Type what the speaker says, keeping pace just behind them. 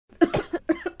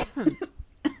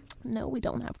No, we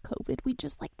don't have COVID. We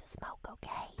just like to smoke,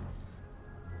 okay?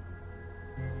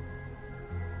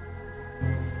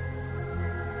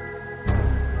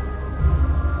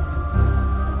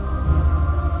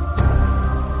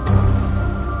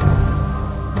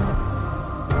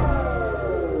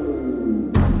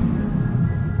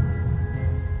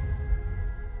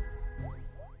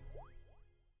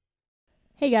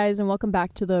 Hey guys, and welcome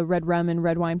back to the Red Rum and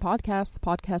Red Wine podcast, the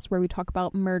podcast where we talk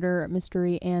about murder,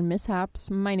 mystery, and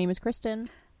mishaps. My name is Kristen.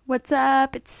 What's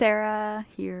up? It's Sarah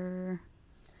here.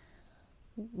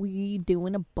 We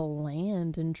doing a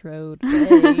bland intro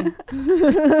today.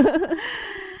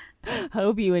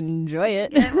 Hope you enjoy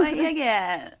it. Get what you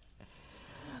get.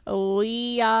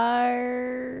 We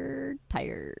are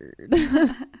tired.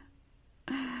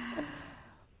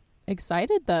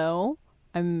 Excited though.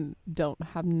 Don't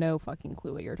have no fucking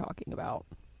clue what you're talking about.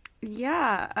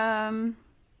 Yeah,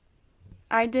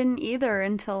 I didn't either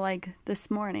until like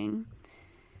this morning.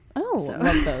 Oh, so.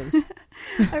 Love those.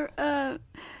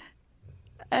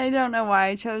 I don't know why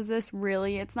I chose this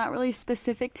really. It's not really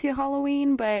specific to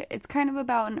Halloween, but it's kind of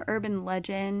about an urban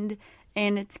legend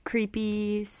and it's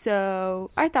creepy, so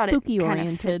I thought it kind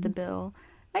of fit the bill.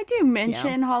 I do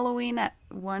mention Halloween at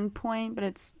one point,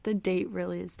 but the date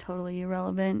really is totally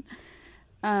irrelevant.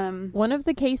 One of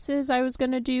the cases I was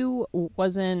going to do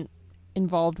wasn't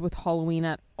involved with Halloween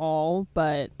at all,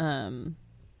 but then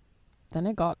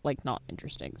it got like not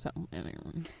interesting, so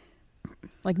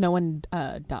like no one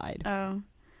died. Oh,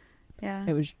 yeah.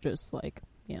 It was just like,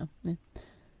 yeah.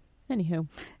 Any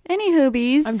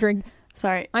hoobies.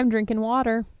 I'm drinking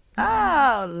water.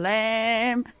 Oh,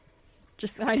 lame.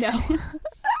 I know.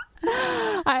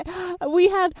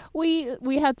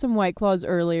 We had some White Claws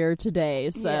earlier today,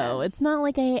 so It's not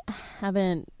like I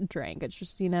haven't drank. It's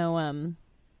just, I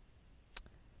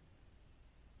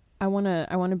want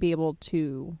to be able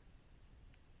to,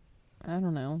 I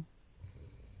don't know,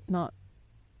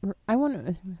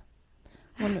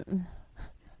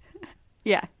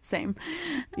 yeah, same.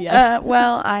 Yes.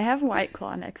 Well, I have White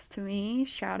Claw next to me.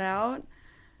 Shout out.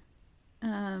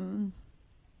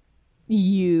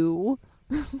 You.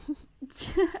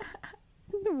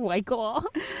 White Claw.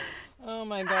 Oh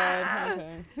my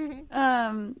god. Okay.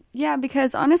 Yeah,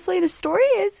 because honestly the story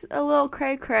is a little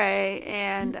cray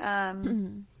and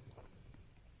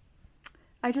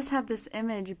I just have this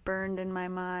image burned in my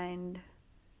mind.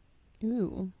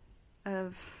 Ooh.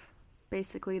 Of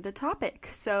basically the topic.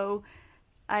 So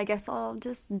I guess I'll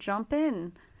just jump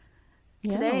in.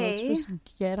 Today, let's just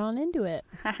get on into it.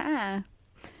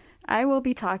 I will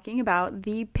be talking about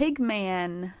the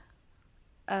Pigman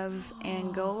of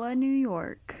Angola, New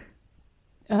York.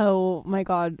 Oh my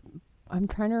god. I'm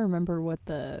trying to remember what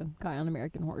the guy on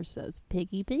American Horror says.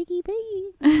 Piggy, piggy, piggy.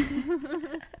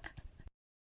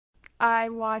 I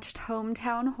watched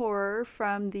Hometown Horror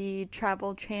from the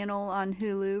Travel Channel on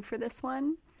Hulu for this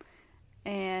one.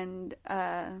 And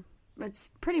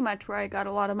it's pretty much where I got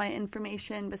a lot of my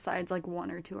information besides like one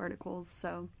or two articles,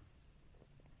 so...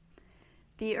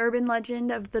 The urban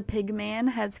legend of the Pigman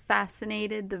has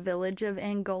fascinated the village of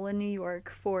Angola, New York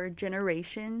for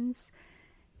generations.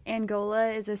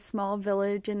 Angola is a small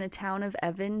village in the town of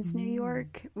Evans, New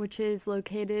York, which is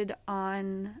located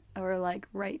on or like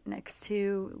right next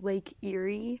to Lake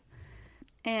Erie.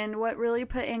 And what really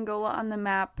put Angola on the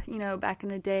map, back in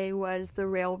the day was the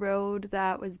railroad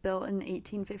that was built in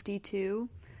 1852.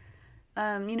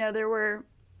 There were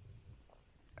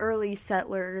early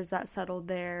settlers that settled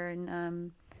there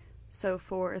and so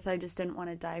forth. I just didn't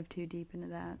want to dive too deep into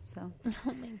that. So.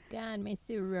 Oh my god, my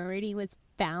sorority was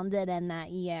founded in that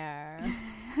year.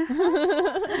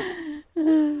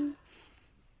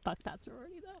 Fuck that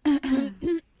sorority though.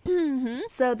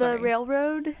 So the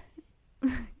railroad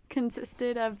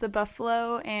consisted of the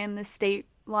Buffalo and the State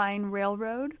Line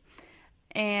Railroad,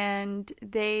 and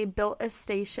they built a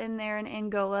station there in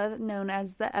Angola known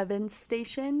as the Evans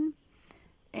Station.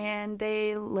 And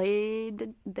they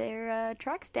laid their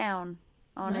tracks down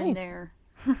on in there.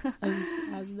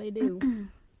 as they do.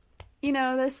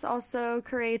 This also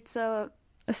creates a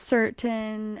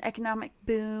certain economic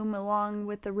boom. Along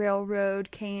with the railroad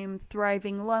came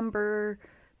thriving lumber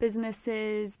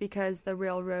businesses because the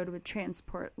railroad would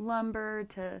transport lumber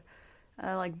to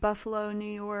like Buffalo, New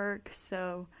York.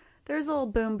 So there's a little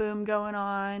boom going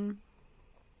on.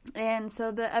 And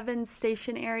so the Evans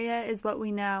Station area is what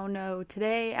we now know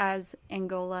today as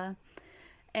Angola.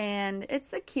 And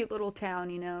it's a cute little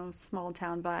town, small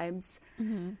town vibes.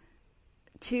 Mm-hmm.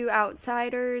 To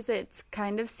outsiders, it's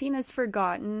kind of seen as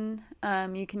forgotten.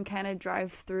 You can kind of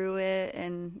drive through it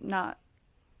and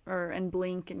and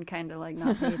blink and kind of like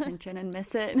not pay attention and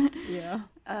miss it. Yeah.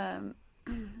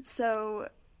 So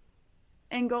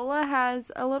Angola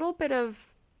has a little bit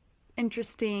of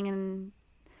interesting and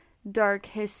dark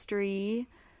history.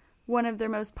 One of their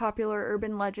most popular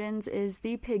urban legends is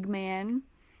the Pigman.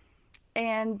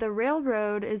 And the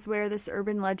railroad is where this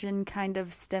urban legend kind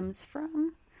of stems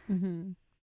from. Mm-hmm.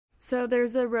 So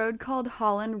there's a road called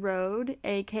Holland Road,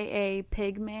 aka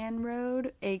Pigman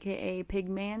Road, aka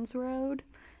Pigman's Road,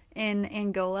 in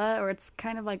Angola, or it's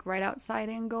kind of like right outside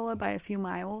Angola by a few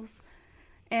miles.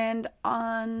 And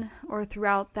on or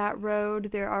throughout that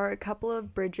road, there are a couple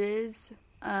of bridges,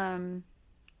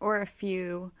 or a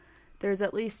few. There's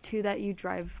at least 2 that you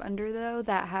drive under, though,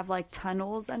 that have like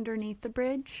tunnels underneath the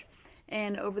bridge.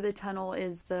 And over the tunnel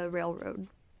is the railroad.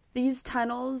 These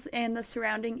tunnels and the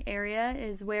surrounding area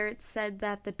is where it's said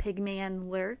that the Pigman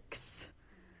lurks.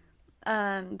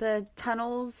 The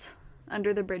tunnels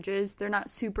under the bridges, they're not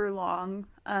super long.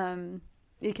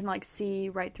 You can like see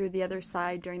right through the other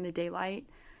side during the daylight.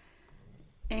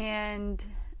 And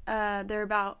they're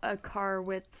about a car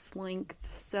width's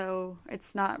length, so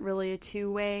it's not really a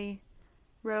 2-way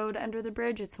road under the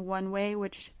bridge. It's a 1-way,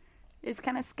 which is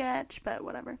kind of sketch, but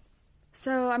whatever.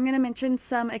 So I'm going to mention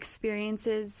some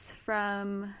experiences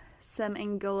from some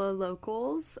Angola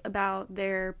locals about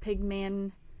their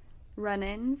Pigman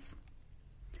run-ins.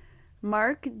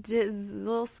 Mark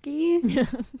Dzielski.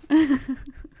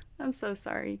 I'm so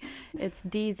sorry. It's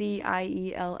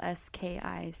Dzielski,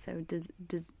 so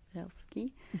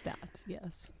Dzielski. That,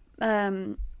 yes.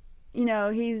 You know,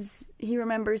 he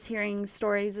remembers hearing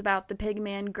stories about the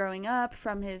Pigman growing up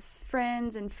from his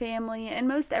friends and family, and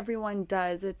most everyone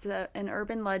does. It's an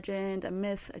urban legend, a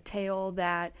myth, a tale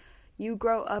that you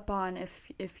grow up on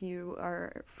if you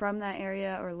are from that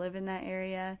area or live in that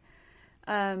area.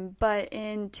 But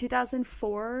in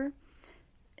 2004,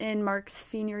 in Mark's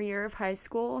senior year of high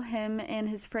school, him and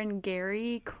his friend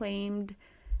Gary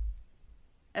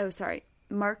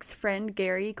Mark's friend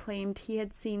Gary claimed he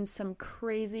had seen some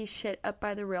crazy shit up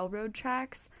by the railroad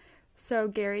tracks, so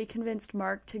Gary convinced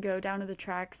Mark to go down to the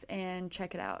tracks and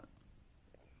check it out.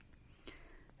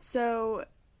 So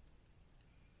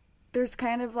there's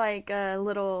kind of like a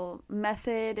little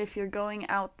method if you're going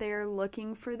out there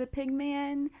looking for the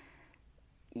Pigman.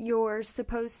 You're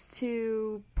supposed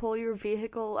to pull your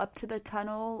vehicle up to the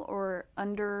tunnel or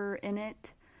under in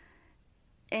it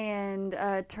and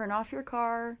turn off your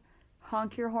car,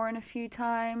 honk your horn a few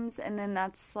times, and then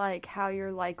that's like how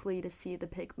you're likely to see the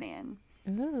Pigman.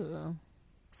 Ooh.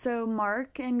 So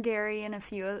Mark and Gary and a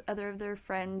few other of their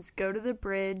friends go to the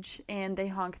bridge and they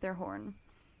honk their horn.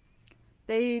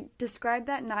 They describe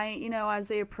that night, you know, as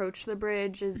they approach the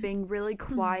bridge as being really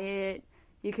quiet.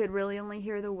 You could really only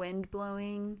hear the wind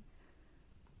blowing.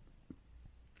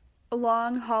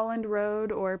 Along Holland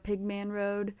Road or Pigman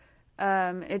Road,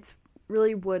 it's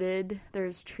really wooded.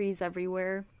 There's trees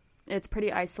everywhere. It's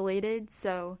pretty isolated,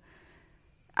 so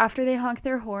after they honk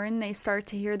their horn, they start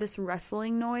to hear this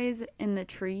rustling noise in the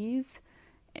trees.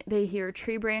 They hear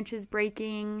tree branches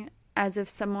breaking as if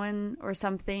someone or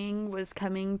something was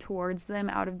coming towards them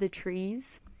out of the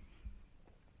trees.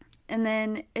 And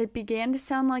then it began to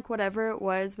sound like whatever it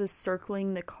was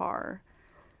circling the car.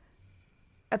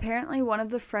 Apparently, one of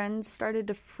the friends started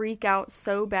to freak out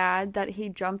so bad that he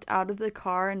jumped out of the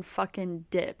car and fucking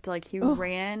dipped. Like, he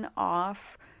ran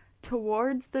off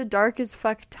towards the dark as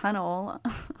fuck tunnel.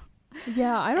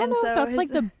 Yeah, I don't know if that's like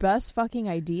the best fucking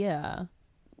idea.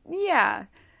 Yeah.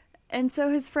 And so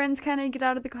his friends kind of get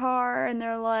out of the car and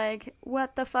they're like,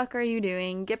 what the fuck are you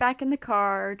doing? Get back in the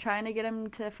car, trying to get him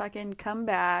to fucking come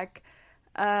back.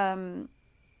 And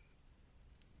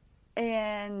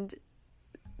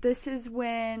this is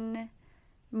when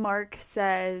Mark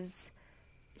says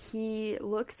he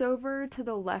looks over to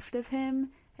the left of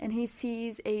him and he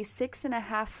sees a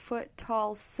 6.5 foot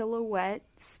tall silhouette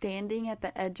standing at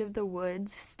the edge of the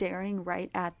woods, staring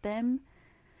right at them.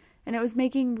 And it was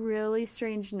making really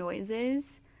strange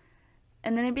noises.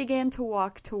 And then it began to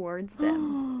walk towards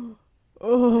them.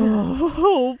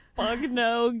 Oh, fuck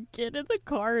no. Get in the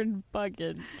car and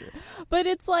fucking... But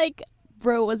it's like,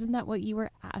 bro, wasn't that what you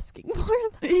were asking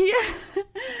for? Yeah.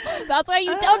 That's why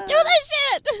you don't do this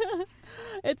shit!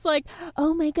 It's like,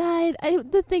 oh my god,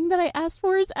 the thing that I asked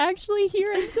for is actually here.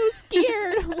 I'm so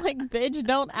scared. I'm like, bitch,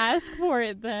 don't ask for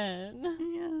it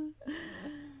then.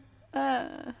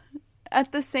 Yeah.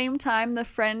 At the same time, the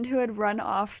friend who had run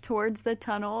off towards the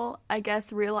tunnel, I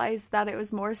guess, realized that it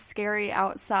was more scary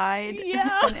outside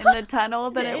and in the tunnel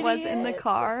than it was in the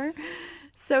car.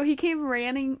 So he came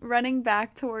running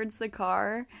back towards the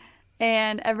car,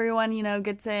 and everyone, you know,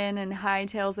 gets in and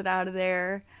hightails it out of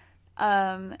there.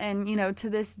 And, you know, to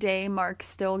this day, Mark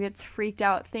still gets freaked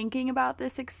out thinking about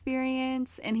this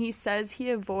experience, and he says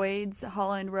he avoids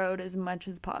Holland Road as much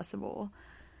as possible.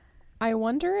 I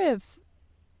wonder if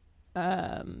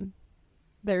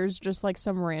there's just like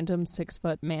some random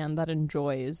 6-foot man that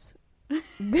enjoys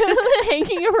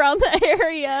hanging around the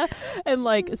area and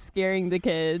like scaring the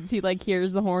kids. He like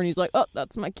hears the horn. He's like, oh,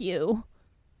 that's my cue.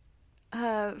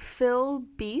 Phil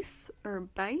Beith, or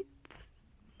Beith,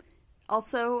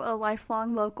 also a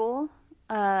lifelong local,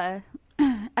 as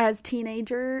a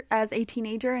teenager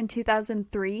in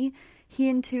 2003, he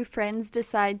and two friends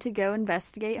decide to go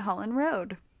investigate Holland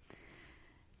Road.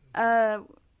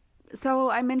 So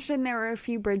I mentioned there were a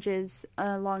few bridges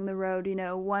along the road. You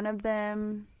know, one of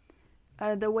them,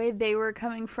 the way they were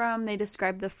coming from, they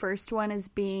described the first one as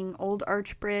being Old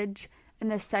Arch Bridge,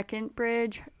 and the second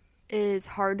bridge is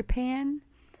Hardpan.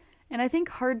 And I think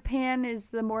Hardpan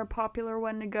is the more popular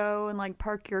one to go and like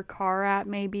park your car at.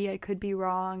 Maybe I could be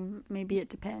wrong. Maybe it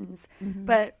depends. Mm-hmm.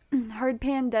 But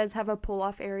Hardpan does have a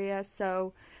pull-off area,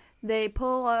 so they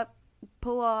pull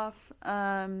off,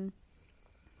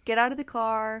 get out of the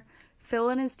car. Phil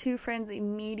and his two friends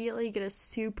immediately get a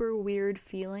super weird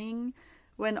feeling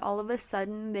when all of a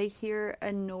sudden they hear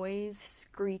a noise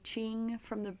screeching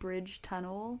from the bridge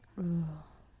tunnel. Ugh.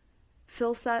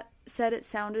 Phil said it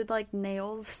sounded like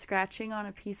nails scratching on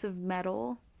a piece of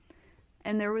metal,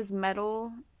 and there was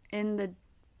metal in the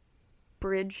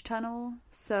bridge tunnel,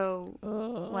 so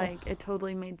like it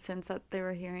totally made sense that they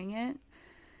were hearing it.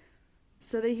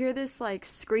 So they hear this like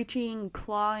screeching,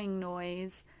 clawing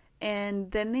noise, and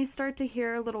then they start to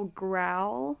hear a little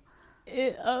growl.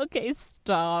 Okay,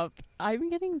 stop. I'm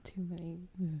getting too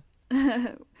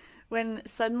many. When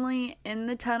suddenly, in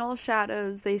the tunnel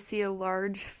shadows, they see a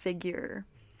large figure.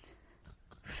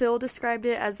 Phil described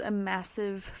it as a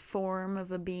massive form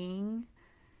of a being.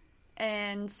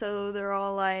 And so they're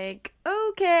all like,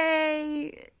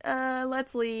 okay,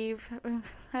 let's leave.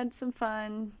 Had some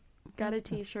fun. Got a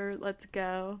t-shirt. Let's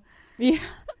go. Yeah.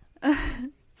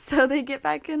 So they get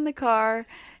back in the car,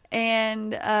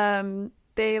 and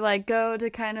they like go to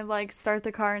kind of like start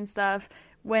the car and stuff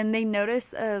when they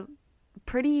notice a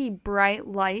pretty bright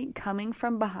light coming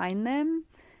from behind them.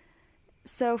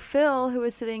 So Phil, who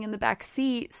was sitting in the back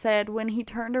seat, said when he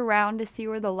turned around to see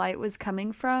where the light was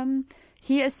coming from,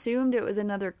 he assumed it was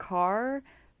another car,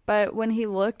 but when he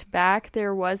looked back,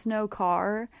 there was no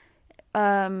car.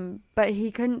 But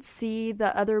he couldn't see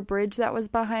the other bridge that was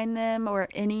behind them or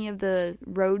any of the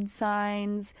road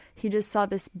signs. He just saw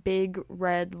this big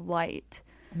red light.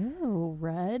 Oh,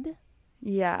 red?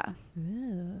 Yeah.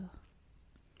 Ew.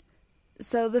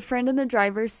 So the friend in the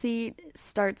driver's seat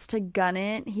starts to gun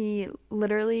it. He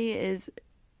literally is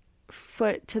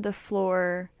foot to the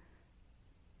floor,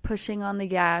 pushing on the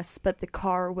gas, but the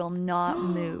car will not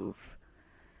move.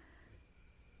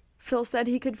 Phil said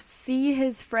he could see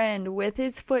his friend with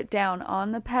his foot down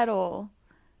on the pedal,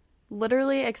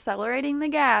 literally accelerating the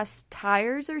gas.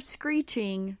 Tires are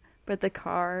screeching, but the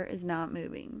car is not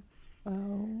moving.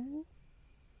 Oh.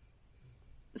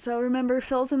 So remember,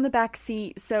 Phil's in the back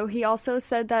seat, so he also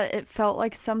said that it felt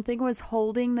like something was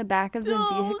holding the back of the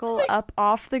vehicle up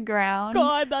off the ground.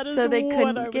 God, that is so they what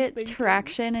couldn't I was get thinking.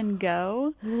 Traction and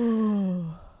go.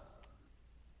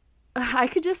 I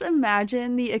could just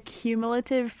imagine the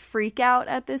accumulative freak out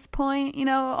at this point. You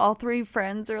know, all three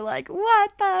friends are like,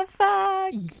 what the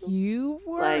fuck? You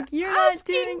were like, you're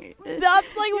asking, not doing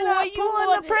that's like you're what not you pulling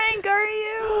wanted. the prank, are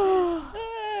you?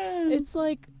 It's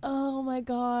like, oh my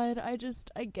God, I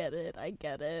get it.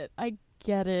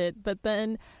 But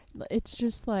then it's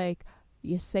just like,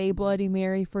 you say Bloody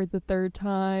Mary for the third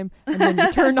time, and then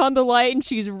you turn on the light and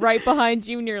she's right behind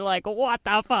you and you're like, what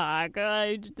the fuck?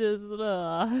 I just,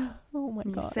 oh my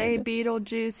God. You say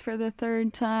Beetlejuice for the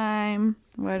third time.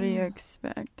 What do you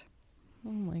expect?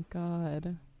 Oh my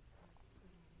God.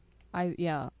 I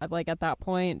like at that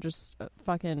point, just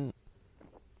fucking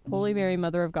Holy Mary,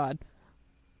 Mother of God.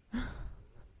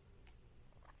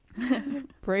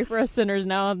 Pray for us sinners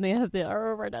now and the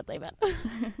hour of our death, amen.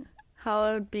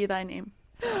 Hallowed be thy name.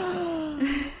 Don't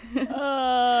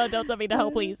tell me to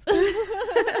hell, please.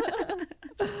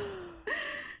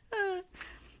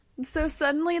 So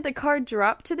suddenly the car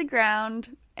dropped to the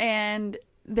ground and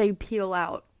they peel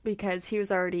out because he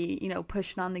was already,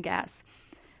 pushing on the gas.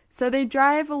 So they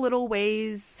drive a little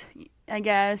ways, I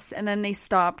guess, and then they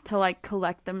stop to like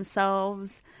collect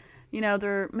themselves.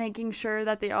 They're making sure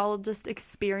that they all just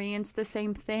experienced the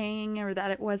same thing or that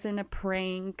it wasn't a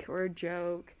prank or a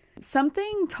joke.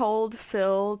 Something told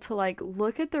Phil to like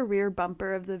look at the rear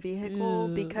bumper of the vehicle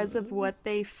because of what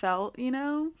they felt,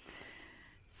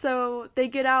 So they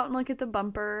get out and look at the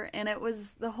bumper, and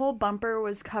the whole bumper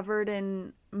was covered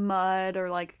in mud or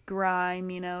like grime,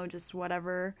 just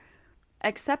whatever,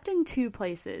 except in two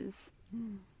places.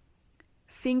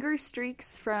 Finger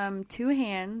streaks from two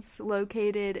hands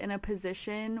located in a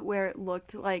position where it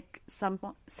looked like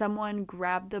someone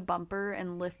grabbed the bumper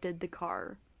and lifted the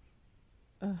car.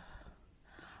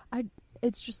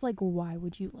 It's just like, why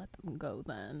would you let them go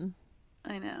then?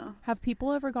 I know. Have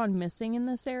people ever gone missing in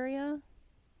this area?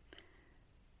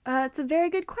 It's a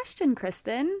very good question,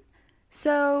 Kristen.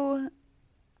 So,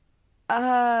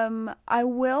 I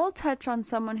will touch on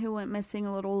someone who went missing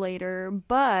a little later,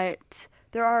 but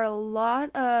there are a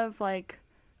lot of,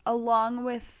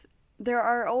 there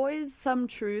are always some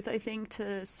truth, I think,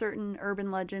 to certain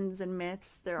urban legends and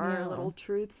myths. There are little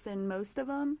truths in most of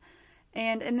them.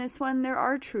 And in this one, there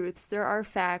are truths. There are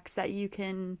facts that you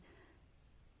can,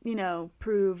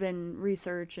 prove and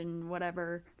research and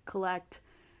whatever, collect.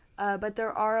 But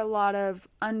there are a lot of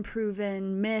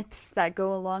unproven myths that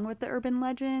go along with the urban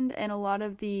legend, and a lot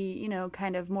of the,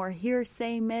 kind of more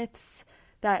hearsay myths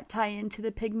that tie into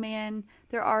the Pigman.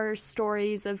 There are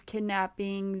stories of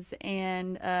kidnappings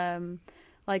and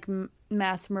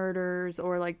mass murders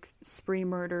or like spree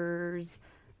murders,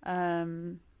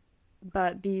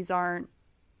 but these aren't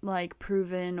like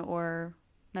proven or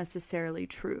necessarily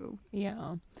true.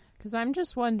 Yeah. Because I'm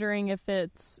just wondering if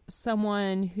it's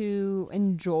someone who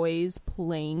enjoys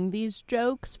playing these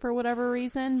jokes for whatever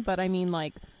reason. But I mean,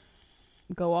 like,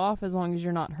 go off as long as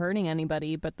you're not hurting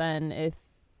anybody. But then if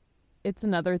it's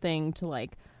another thing to,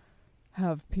 like,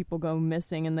 have people go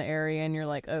missing in the area and you're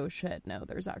like, oh, shit, no,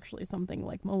 there's actually something,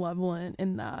 like, malevolent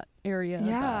in that area.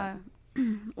 Yeah.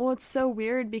 Well, it's so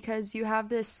weird because you have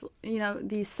this,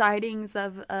 these sightings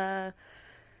of a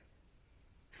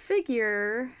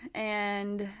figure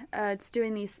and it's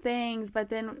doing these things, but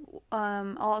then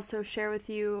I'll also share with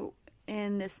you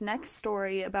in this next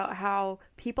story about how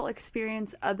people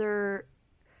experience other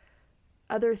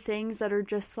things that are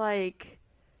just like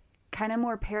kind of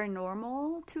more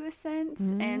paranormal to a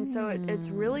sense, and so it's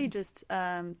really just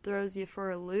throws you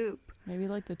for a loop. Maybe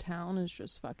like the town is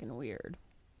just fucking weird.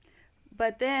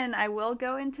 But then I will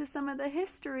go into some of the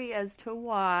history as to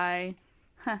why.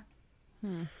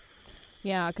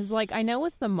 Yeah, because, like, I know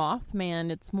with the Mothman,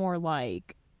 it's more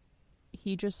like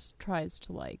he just tries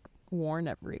to, like, warn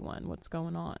everyone what's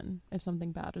going on if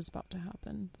something bad is about to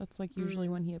happen. That's, like, usually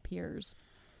when he appears.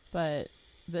 But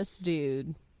this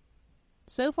dude,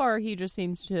 so far, he just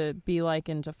seems to be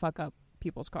liking to fuck up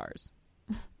people's cars.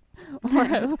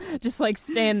 Or just, like,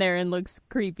 stand there and looks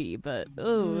creepy. But,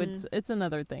 it's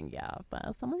another thing, yeah.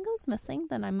 If someone goes missing,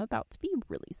 then I'm about to be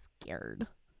really scared.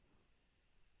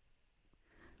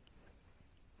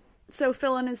 So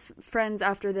Phil and his friends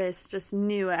after this just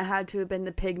knew it had to have been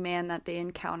the Pigman that they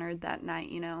encountered that night,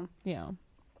 Yeah.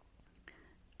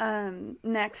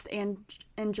 Next,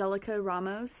 Angelica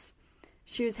Ramos.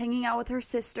 She was hanging out with her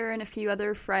sister and a few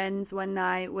other friends one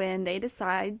night when they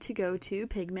decided to go to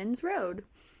Pigman's Road.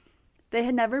 They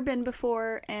had never been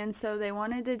before, and so they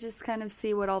wanted to just kind of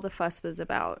see what all the fuss was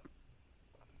about.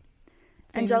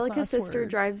 Angelica's sister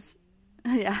drives...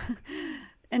 Yeah.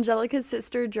 Angelica's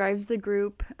sister drives the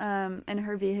group in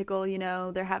her vehicle,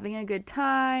 they're having a good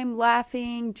time,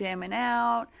 laughing, jamming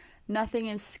out. Nothing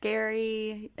is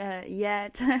scary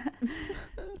yet.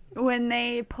 When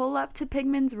they pull up to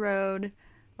Pigman's Road,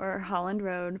 or Holland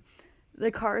Road,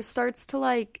 the car starts to,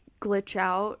 like, glitch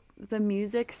out. The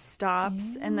music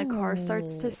stops, and the car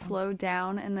starts to slow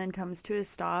down and then comes to a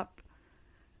stop.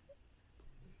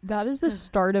 That is the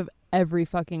start of every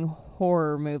fucking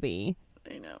horror movie.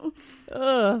 I know.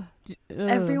 Ugh.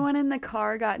 Everyone in the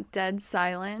car got dead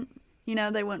silent.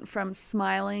 They went from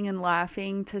smiling and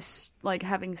laughing to like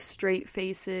having straight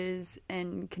faces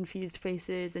and confused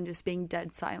faces and just being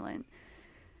dead silent.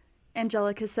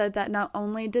 Angelica said that not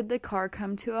only did the car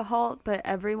come to a halt, but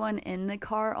everyone in the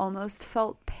car almost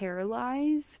felt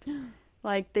paralyzed.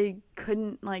 Like they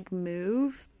couldn't like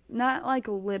move. Not like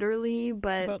literally,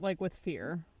 but like with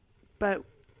fear. But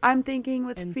I'm thinking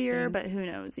with Instinct. fear, but who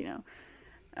knows,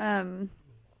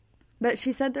 But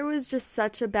she said there was just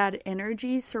such a bad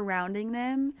energy surrounding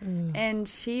them. And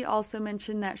she also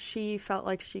mentioned that she felt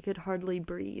like she could hardly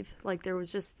breathe. Like there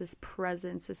was just this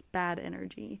presence, this bad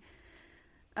energy.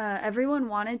 Everyone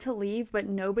wanted to leave, but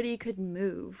nobody could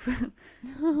move.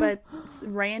 But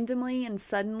randomly and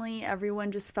suddenly,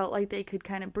 everyone just felt like they could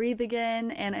kind of breathe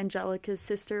again. And Angelica's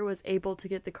sister was able to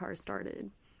get the car started.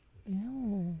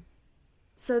 Ew.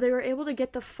 So they were able to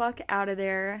get the fuck out of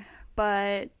there.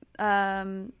 But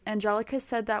Angelica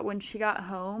said that when she got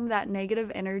home, that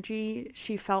negative energy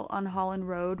she felt on Holland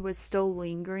Road was still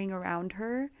lingering around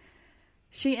her.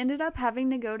 She ended up having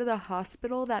to go to the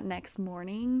hospital that next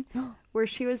morning where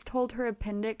she was told her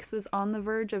appendix was on the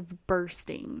verge of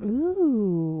bursting.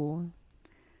 Ooh.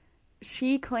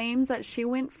 She claims that she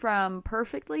went from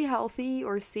perfectly healthy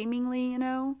or seemingly,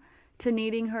 to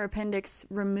needing her appendix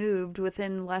removed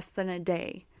within less than a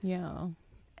day. Yeah.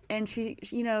 And she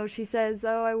says,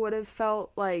 "Oh, I would have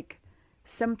felt like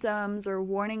symptoms or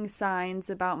warning signs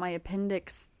about my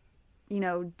appendix,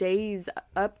 days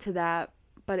up to that,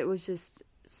 but it was just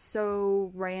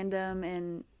so random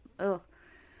and ugh."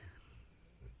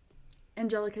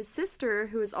 Angelica's sister,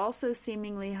 who is also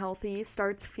seemingly healthy,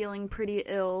 starts feeling pretty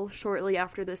ill shortly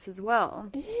after this as well.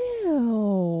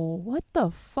 Ew. What the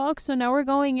fuck? So now we're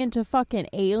going into fucking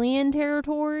alien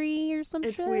territory or some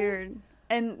shit? It's weird.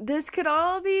 And this could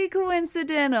all be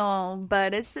coincidental,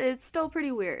 but it's still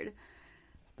pretty weird.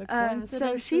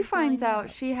 So she finds out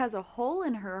she has a hole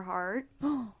in her heart.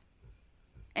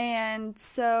 And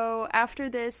so after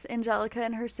this, Angelica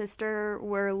and her sister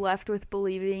were left with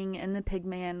believing in the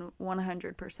Pigman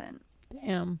 100%.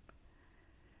 Damn.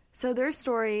 So their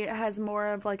story has more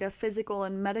of like a physical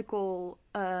and medical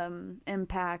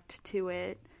impact to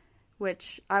it,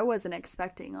 which I wasn't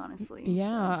expecting, honestly.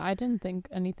 Yeah, so. I didn't think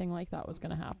anything like that was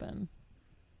going to happen.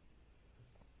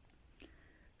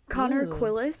 Connor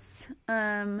Quillis,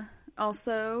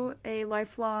 also a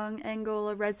lifelong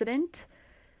Angola resident.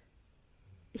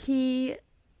 He,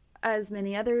 as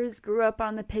many others, grew up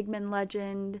on the Pigman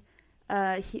legend,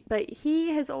 but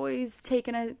he has always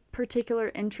taken a particular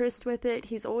interest with it.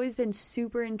 He's always been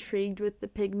super intrigued with the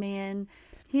Pigman.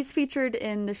 He's featured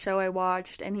in the show I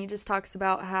watched, and he just talks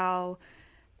about how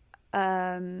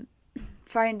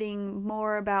finding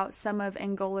more about some of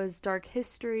Angola's dark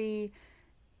history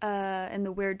and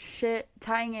the weird shit,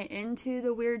 tying it into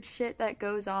the weird shit that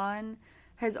goes on,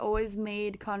 has always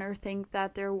made Connor think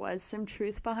that there was some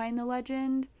truth behind the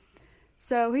legend.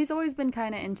 So he's always been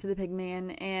kind of into the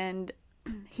Pigman, and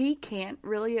he can't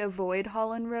really avoid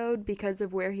Holland Road because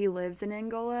of where he lives in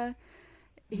Angola.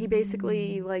 He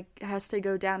basically has to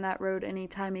go down that road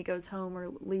anytime he goes home or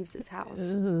leaves his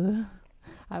house. Ugh.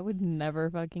 I would never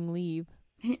fucking leave.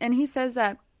 And he says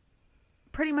that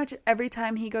pretty much every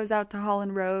time he goes out to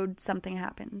Holland Road, something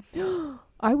happens.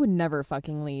 I would never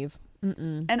fucking leave.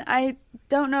 Mm-mm. And I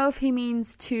don't know if he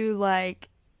means to,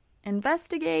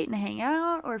 investigate and hang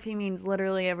out, or if he means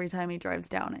literally every time he drives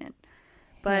down it.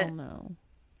 But hell no.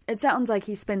 It sounds like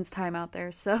he spends time out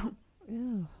there, so.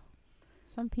 Ew.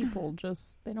 Some people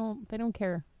just, they don't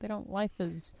care. Life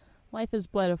is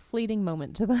but a fleeting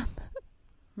moment to them.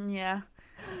 Yeah.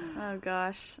 Oh,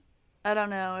 gosh. I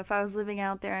don't know. If I was living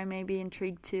out there, I may be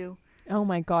intrigued, too. Oh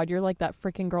my god, you're like that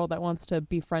freaking girl that wants to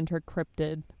befriend her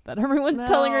cryptid that everyone's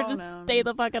telling her to stay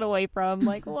the fucking away from.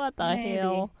 Like, what the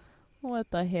hell? What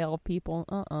the hell, people?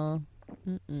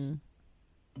 Mm-mm.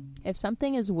 If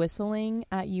something is whistling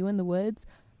at you in the woods,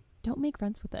 don't make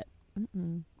friends with it.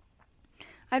 Mm-mm.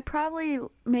 I'd probably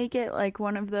make it like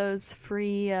one of those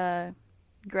free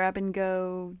grab and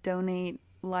go donate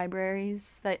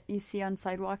libraries that you see on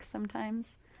sidewalks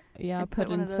sometimes. Yeah, put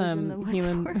in some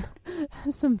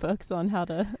some books on how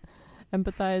to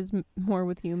empathize more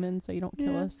with humans so you don't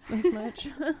kill us as much.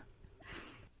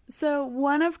 So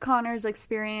one of Connor's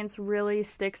experience really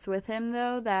sticks with him,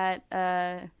 though,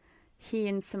 that he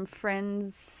and some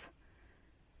friends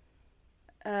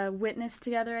witnessed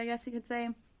together, I guess you could say.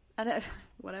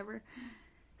 Whatever.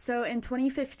 So in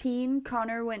 2015,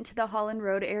 Connor went to the Holland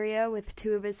Road area with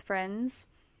two of his friends,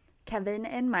 Kevin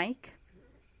and Mike.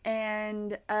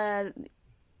 And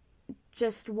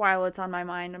just while it's on my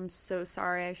mind, I'm so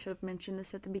sorry, I should have mentioned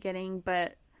this at the beginning,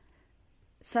 but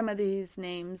some of these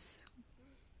names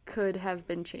could have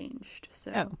been changed.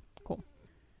 So oh, cool.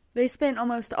 They spent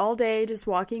almost all day just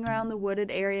walking around the wooded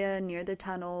area near the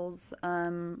tunnels.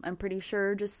 I'm pretty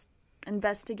sure just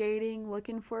investigating,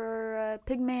 looking for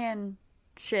Pigman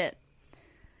shit.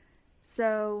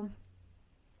 So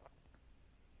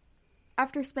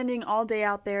after spending all day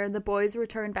out there, the boys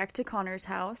returned back to Connor's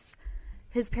house.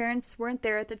 His parents weren't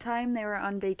there at the time. They were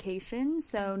on vacation,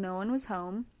 so no one was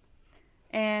home.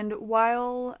 And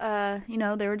while,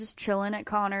 they were just chilling at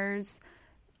Connor's,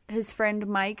 his friend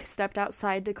Mike stepped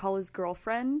outside to call his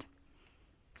girlfriend.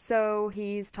 So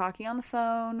he's talking on the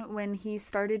phone when he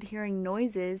started hearing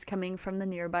noises coming from the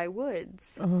nearby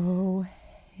woods. Oh,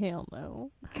 hell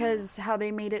no. Because how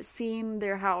they made it seem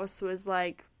their house was,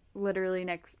 literally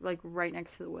right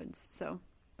next to the woods. So.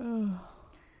 Oh.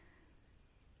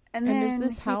 And then is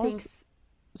this house...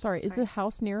 Sorry, is the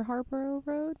house near Harborough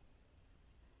Road?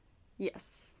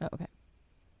 Yes. Oh, okay.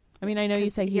 I mean, I know you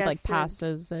say he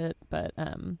passes it, but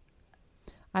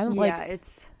I don't Yeah, like.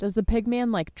 it's Does the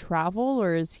pigman like travel,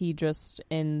 or is he just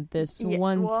in this yeah,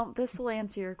 one? well, this will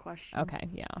answer your question. Okay,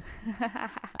 yeah.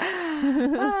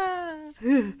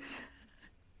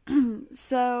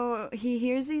 So he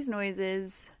hears these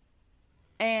noises,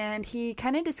 and he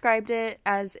kind of described it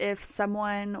as if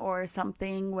someone or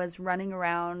something was running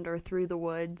around or through the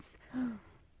woods.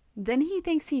 Then he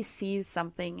thinks he sees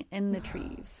something in the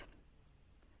trees.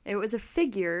 It was a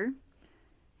figure.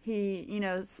 He,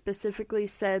 specifically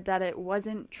said that it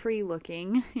wasn't tree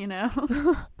looking,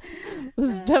 This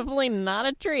is definitely not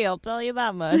a tree, I'll tell you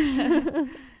that much.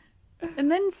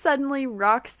 And then suddenly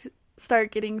rocks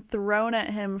start getting thrown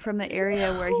at him from the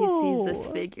area where he sees this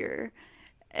figure.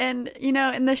 And,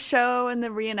 in the show and the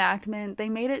reenactment, they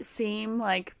made it seem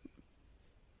like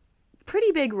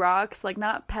pretty big rocks, like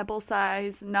not pebble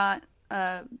size, not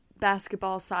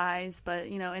basketball size, but,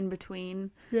 in between.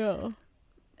 Yeah.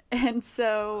 And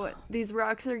so these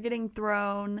rocks are getting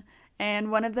thrown,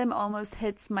 and one of them almost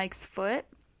hits Mike's foot.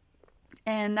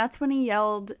 And that's when he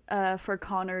yelled for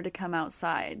Connor to come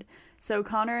outside. So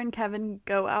Connor and Kevin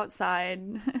go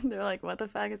outside. They're like, what the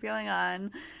fuck is going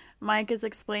on? Mike is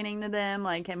explaining to them,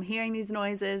 like, I'm hearing these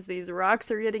noises. These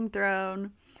rocks are getting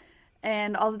thrown.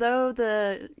 And although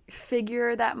the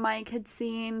figure that Mike had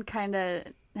seen kind of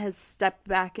has stepped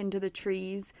back into the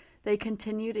trees, they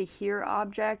continue to hear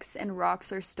objects, and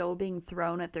rocks are still being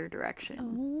thrown at their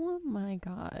direction. Oh my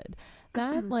God.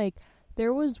 That, like,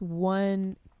 there was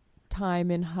one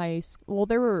time in high school. Well,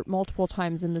 there were multiple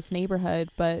times in this neighborhood,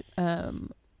 but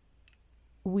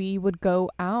we would go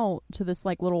out to this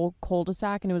like little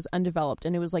cul-de-sac, and it was undeveloped,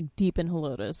 and it was like deep in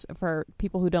Helotes. For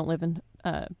people who don't live in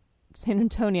San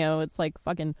Antonio, it's like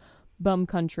fucking bum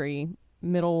country,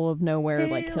 middle of nowhere,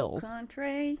 like hills.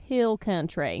 Hill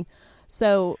country.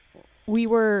 So we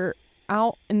were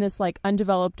out in this like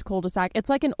undeveloped cul-de-sac. It's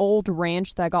like an old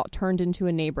ranch that got turned into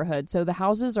a neighborhood. So the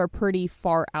houses are pretty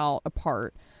far out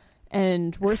apart.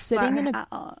 And we're sitting in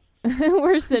a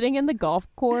we're sitting in the golf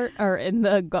court, or in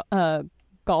the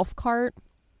golf cart,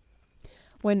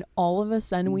 when all of a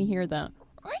sudden we hear the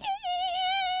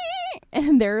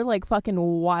and they're like fucking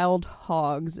wild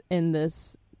hogs in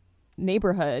this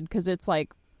neighborhood, because it's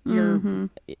like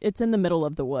it's in the middle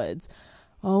of the woods.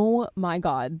 Oh my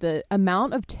God, the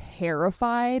amount of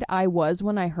terrified I was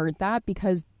when I heard that,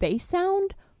 because they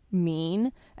sound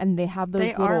mean, and they have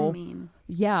those are mean.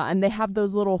 Yeah, and they have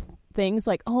those little things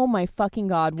like, oh my fucking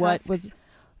God, Tusks.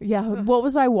 what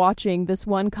was I watching? This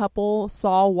one couple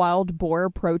saw a wild boar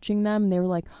approaching them, and they were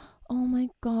like, oh my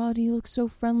God, he looks so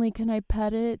friendly. Can I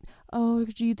pet it? Oh,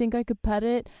 do you think I could pet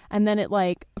it? And then it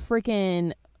like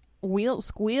freaking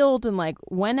squealed and like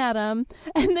went at him.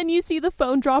 And then you see the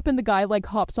phone drop, and the guy like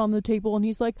hops on the table, and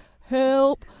he's like,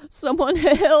 help, someone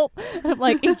help. I'm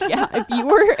like, yeah,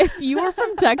 if you were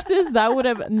from Texas, that would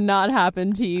have not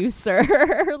happened to you,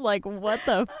 sir. Like, what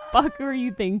the fuck were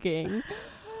you thinking?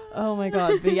 Oh my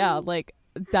God. But yeah, like,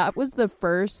 that was the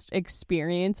first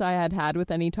experience I had with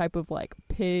any type of like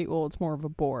pig. Well, it's more of a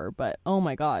boar, but oh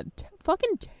my God,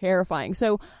 fucking terrifying.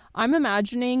 So I'm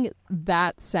imagining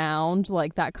that sound,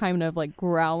 like that kind of like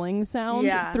growling sound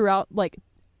throughout. Like,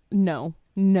 no.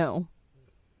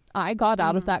 I got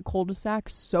out of that cul-de-sac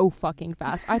so fucking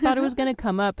fast. I thought it was going to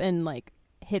come up and like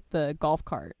hit the golf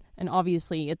cart. And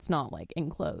obviously it's not like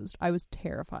enclosed. I was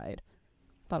terrified.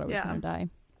 Thought I was going to die.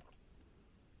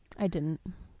 I didn't.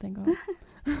 Thank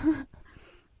God.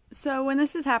 So when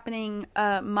this is happening,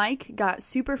 Mike got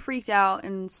super freaked out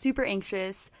and super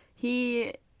anxious.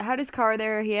 He had his car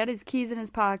there. He had his keys in his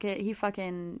pocket. He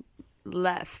fucking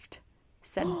left.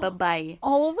 Said bye-bye.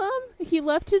 All of them? He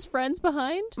left his friends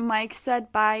behind? Mike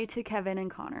said bye to Kevin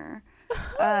and Connor.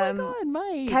 Oh my God,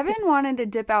 Mike. Kevin wanted to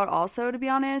dip out also, to be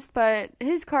honest, but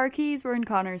his car keys were in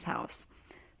Connor's house.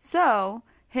 So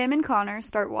him and Connor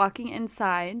start walking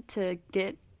inside to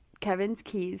get Kevin's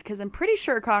keys, because I'm pretty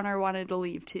sure Connor wanted to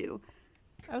leave too.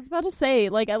 I was about to say,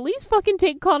 like, at least fucking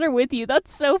take Connor with you.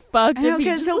 That's so fucked. I know,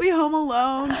 because he'll be home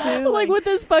alone too. Like with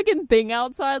this fucking thing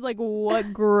outside. Like,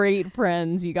 what great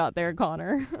friends you got there,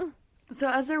 Connor. So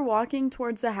as they're walking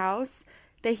towards the house,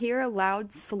 they hear a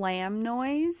loud slam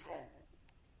noise,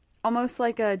 almost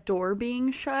like a door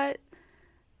being shut.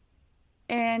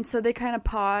 And so they kind of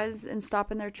pause and stop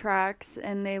in their tracks,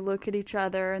 and they look at each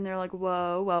other, and they're like,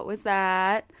 whoa, what was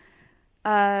that?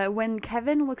 When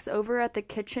Kevin looks over at the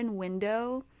kitchen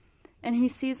window, and he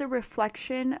sees a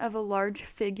reflection of a large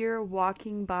figure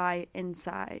walking by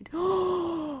inside.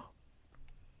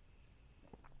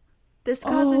 This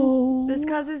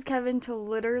causes Kevin to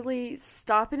literally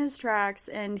stop in his tracks,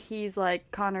 and he's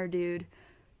like, Connor, dude,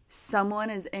 someone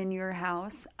is in your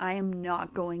house, I am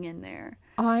not going in there.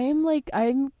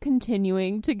 I'm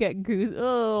continuing to get goose.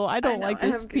 Oh, I don't like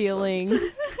this feeling.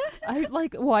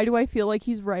 Why do I feel like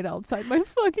he's right outside my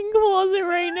fucking closet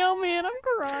right now, man? I'm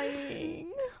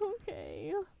crying.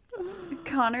 Okay.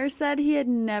 Connor said he had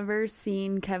never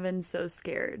seen Kevin so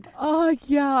scared. Oh,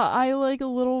 yeah. I like a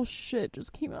little shit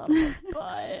just came out of my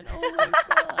butt. Oh my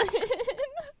god.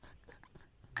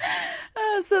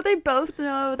 So they both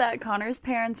know that Connor's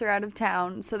parents are out of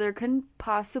town, so there couldn't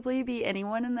possibly be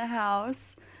anyone in the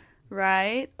house,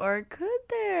 right? Or could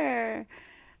there?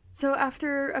 So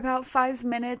after about 5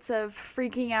 minutes of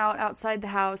freaking out outside the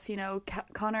house,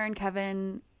 Connor and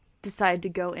Kevin decide to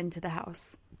go into the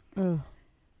house. Ugh.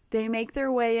 They make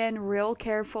their way in real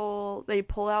careful. They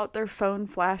pull out their phone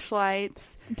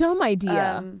flashlights. Dumb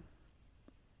idea.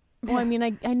 Well, I mean,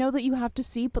 I know that you have to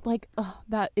see, but like,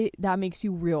 that makes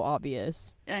you real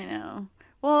obvious. I know.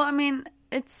 Well, I mean,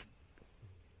 it's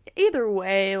either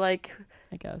way, like,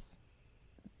 I guess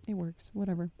it works.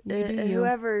 Whatever.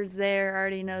 Whoever's there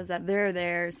already knows that they're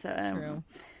there. So,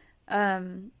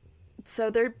 true.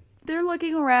 So they're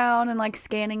looking around and like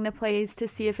scanning the place to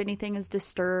see if anything is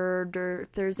disturbed or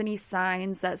if there's any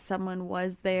signs that someone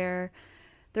was there.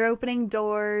 They're opening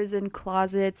doors and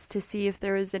closets to see if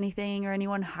there was anything or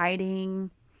anyone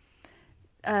hiding.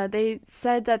 They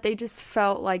said that they just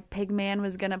felt like Pigman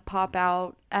was going to pop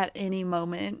out at any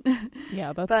moment.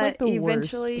 Yeah, that's like the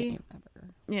worst game ever.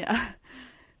 Yeah.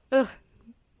 Ugh.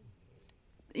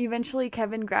 Eventually,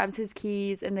 Kevin grabs his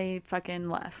keys and they fucking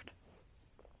left.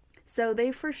 So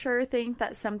they for sure think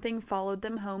that something followed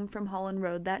them home from Holland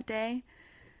Road that day.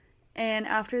 And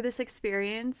after this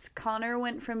experience, Connor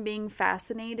went from being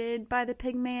fascinated by the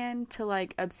Pigman to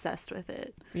like obsessed with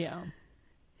it. Yeah.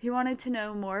 He wanted to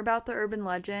know more about the urban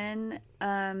legend,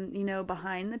 behind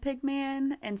the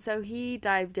Pigman. And so he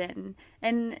dived in.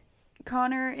 And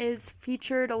Connor is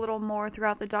featured a little more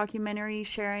throughout the documentary,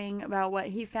 sharing about what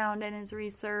he found in his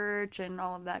research and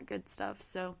all of that good stuff.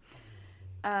 So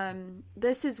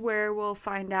this is where we'll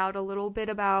find out a little bit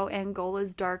about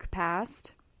Angola's dark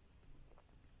past.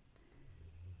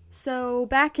 So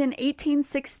back in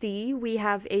 1860, we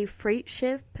have a freight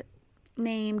ship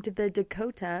named the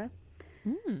Dakota.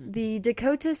 The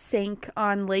Dakota sank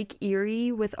on Lake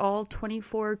Erie with all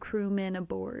 24 crewmen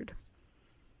aboard.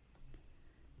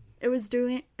 It was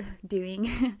it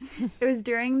was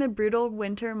during the brutal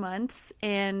winter months,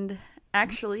 and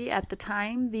actually at the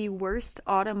time the worst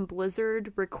autumn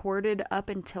blizzard recorded up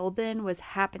until then was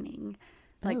happening,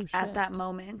 at that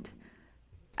moment.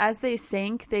 As they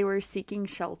sank, they were seeking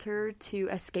shelter to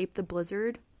escape the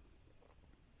blizzard.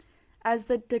 As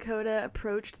the Dakota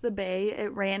approached the bay,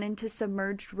 it ran into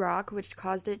submerged rock, which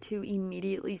caused it to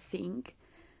immediately sink.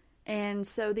 And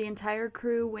so the entire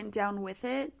crew went down with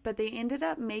it, but they ended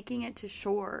up making it to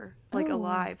shore,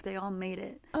 alive. They all made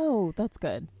it. Oh, that's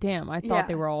good. Damn, I thought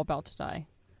they were all about to die.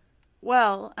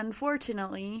 Well,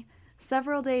 unfortunately,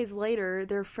 several days later,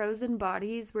 their frozen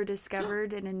bodies were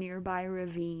discovered in a nearby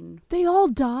ravine. They all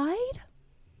died?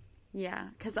 Yeah,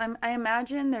 because I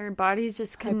imagine their bodies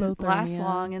just couldn't last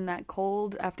long in that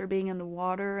cold after being in the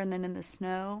water and then in the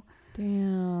snow.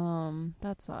 Damn,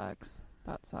 that sucks.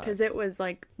 Because it was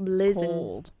like blizzard.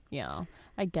 Cold. Yeah,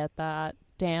 I get that.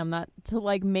 Damn, that to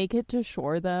like make it to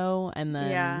shore though, and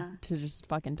then to just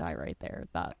fucking die right there.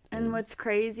 What's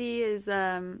crazy is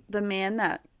the man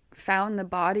that found the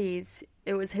bodies,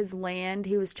 it was his land.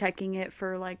 He was checking it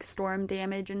for like storm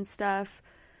damage and stuff.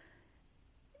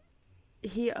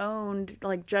 He owned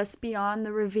like just beyond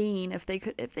the ravine. If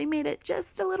they made it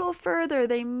just a little further,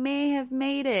 they may have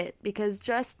made it, because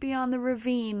just beyond the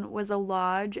ravine was a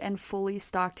lodge and fully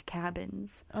stocked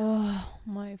cabins. Oh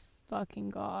my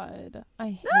fucking god.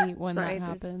 I hate when that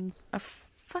happens. A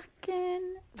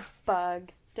fucking bug.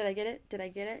 Did I get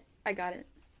it? I got it.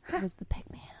 It was the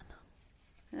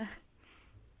Pigman.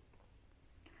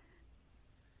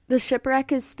 The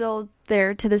shipwreck is still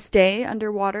there to this day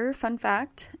underwater, fun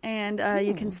fact, and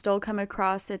you can still come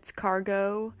across its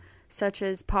cargo, such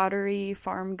as pottery,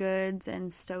 farm goods,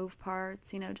 and stove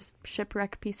parts, just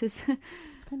shipwreck pieces.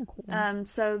 It's kind of cool.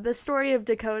 So the story of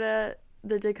the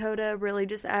Dakota really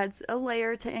just adds a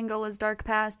layer to Angola's dark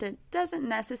past. It doesn't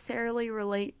necessarily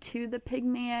relate to the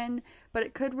Pigman, but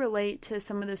it could relate to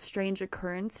some of the strange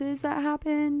occurrences that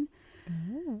happen.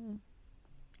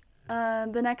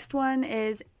 The next one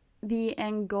is the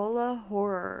Angola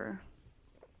Horror.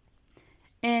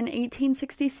 In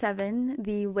 1867,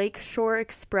 the Lakeshore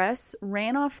Express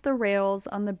ran off the rails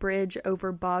on the bridge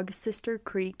over Bog Sister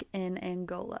Creek in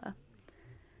Angola.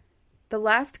 The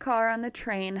last car on the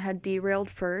train had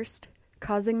derailed first,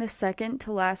 causing the second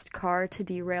to last car to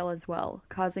derail as well,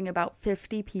 causing about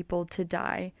 50 people to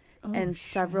die and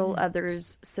several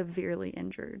others severely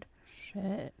injured.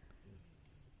 Shit.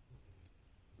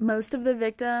 Most of the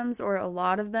victims, or a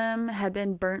lot of them, had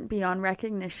been burnt beyond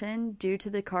recognition due to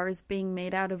the cars being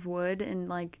made out of wood and,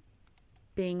 like,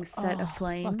 being set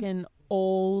aflame. Fucking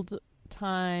old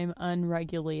time,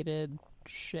 unregulated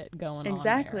shit going on.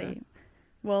 Exactly.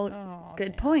 Well,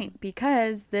 good point,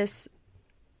 because this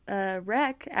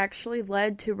wreck actually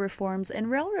led to reforms in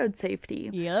railroad safety.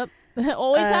 Yep. It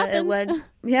always happens.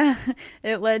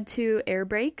 It led to air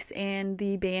brakes and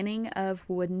the banning of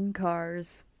wooden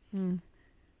cars.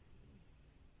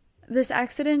 This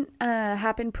accident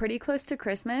happened pretty close to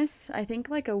Christmas, I think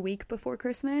like a week before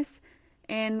Christmas.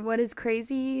 And what is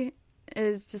crazy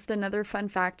is just another fun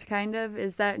fact, kind of,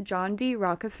 is that John D.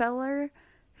 Rockefeller,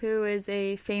 who is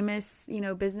a famous,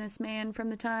 businessman from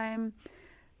the time,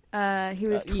 he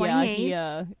was 28.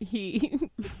 Yeah, he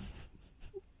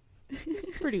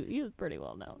he was pretty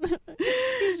well known.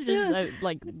 He's just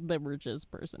like the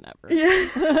richest person ever. Yeah.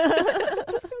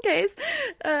 Just in case.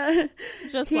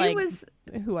 Just like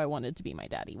who I wanted to be my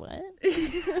daddy. What?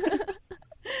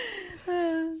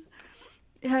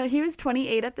 He was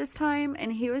 28 at this time,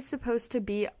 and he was supposed to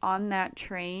be on that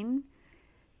train.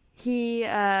 He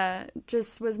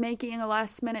just was making a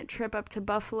last-minute trip up to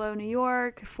Buffalo, New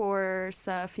York for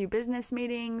a few business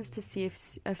meetings to see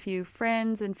a few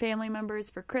friends and family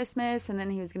members for Christmas, and then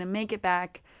he was going to make it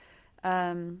back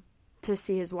to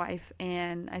see his wife,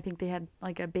 and I think they had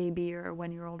like a baby or a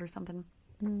 1-year-old or something.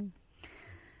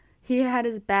 He had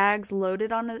his bags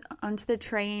loaded onto the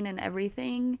train and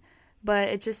everything, but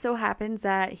it just so happens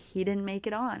that he didn't make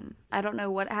it on. I don't know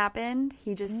what happened.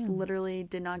 He just literally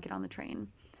did not get on the train.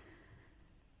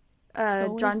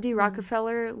 John D.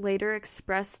 Rockefeller later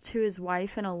expressed to his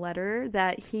wife in a letter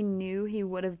that he knew he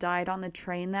would have died on the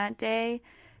train that day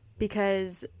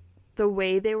because the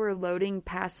way they were loading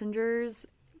passengers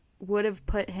would have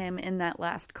put him in that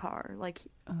last car. Like,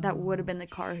 that would have been the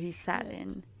car he sat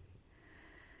in.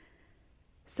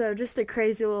 So just a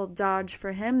crazy little dodge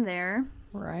for him there.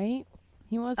 Right?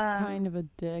 He was kind of a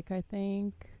dick, I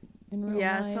think, in real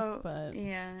life. But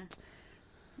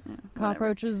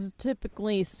cockroaches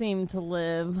typically seem to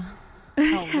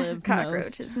outlive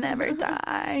cockroaches most. Never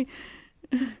die.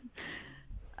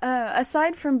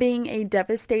 Aside from being a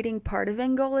devastating part of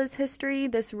Angola's history,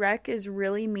 this wreck is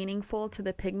really meaningful to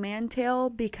the Pigman tale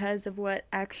because of what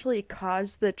actually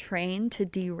caused the train to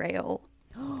derail.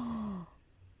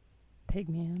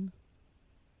 Pigman.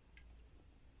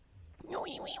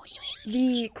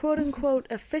 The quote-unquote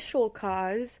official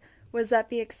cause was that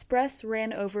the express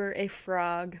ran over a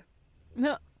frog.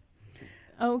 No.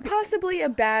 Okay. Possibly a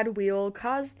bad wheel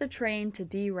caused the train to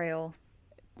derail.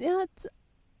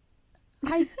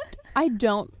 I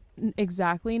don't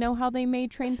exactly know how they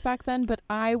made trains back then, but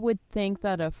I would think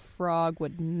that a frog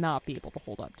would not be able to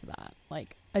hold up to that.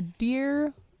 Like, a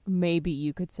deer, maybe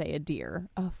you could say a deer.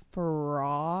 A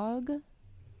frog?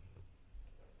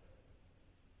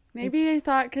 Maybe they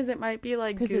thought because it might be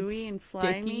like gooey and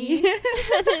slimy.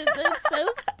 It's so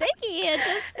sticky.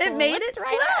 It made it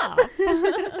right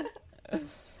off.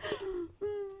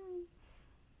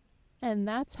 And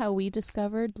that's how we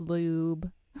discovered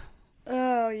lube.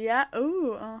 Oh, yeah.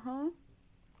 Ooh,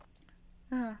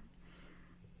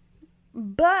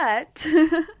 But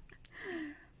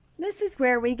this is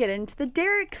where we get into the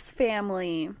Derricks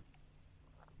family.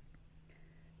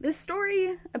 The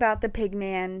story about the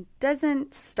Pigman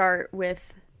doesn't start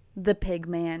with the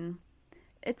Pigman.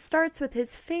 It starts with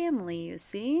his family, you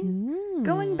see,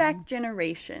 going back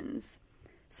generations.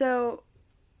 So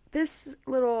this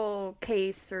little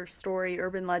case or story,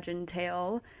 urban legend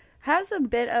tale, has a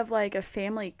bit of like a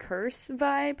family curse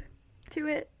vibe to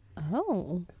it.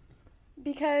 Oh.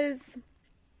 Because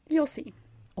you'll see.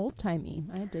 Old-timey.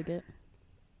 I dig it.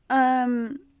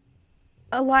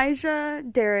 Elijah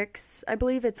Derricks, I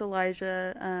believe it's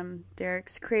Elijah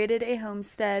Derricks, created a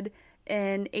homestead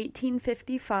in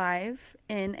 1855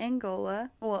 in Angola,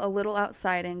 well, a little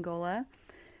outside Angola,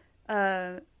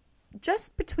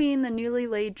 just between the newly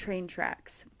laid train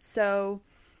tracks. So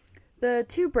the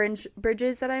two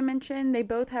bridges that I mentioned, they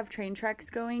both have train tracks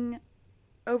going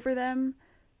over them.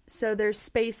 So there's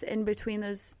space in between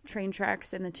those train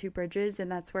tracks and the two bridges,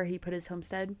 and that's where he put his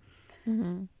homestead.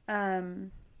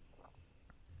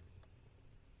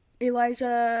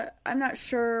 Elijah, I'm not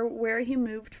sure where he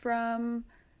moved from.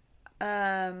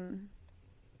 And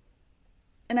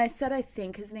I said I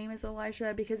think his name is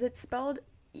Elijah because it's spelled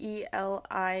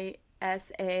Elisa,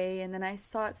 and then I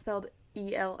saw it spelled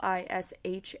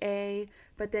Elisha,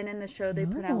 but then in the show they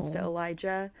pronounced it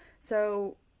Elijah.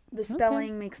 So The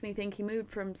spelling makes me think he moved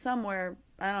from somewhere.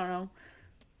 I don't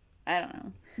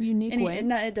know. Unique way.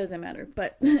 It doesn't matter.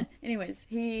 But anyways,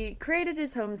 he created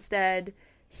his homestead.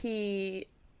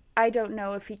 I don't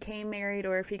know if he came married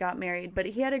or if he got married, but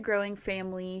he had a growing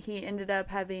family. He ended up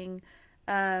having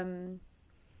 2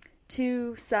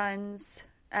 sons.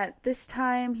 At this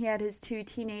time, he had his 2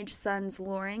 teenage sons,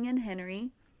 Loring and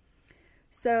Henry.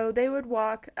 So they would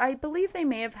walk. I believe they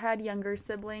may have had younger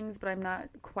siblings, but I'm not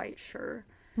quite sure.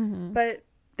 Mm-hmm. But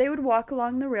they would walk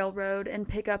along the railroad and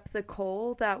pick up the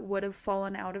coal that would have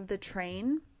fallen out of the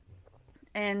train.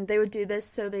 And they would do this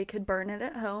so they could burn it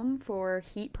at home for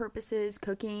heat purposes,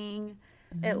 cooking.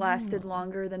 It lasted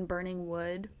longer than burning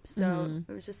wood. So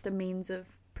it was just a means of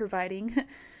providing.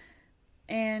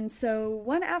 And so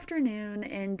one afternoon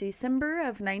in December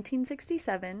of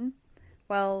 1967,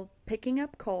 while picking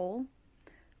up coal,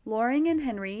 Loring and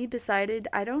Henry decided,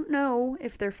 I don't know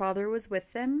if their father was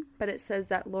with them, but it says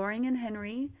that Loring and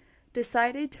Henry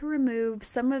decided to remove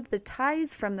some of the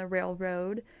ties from the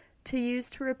railroad to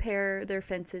use to repair their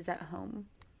fences at home.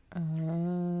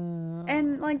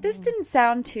 And, like, this didn't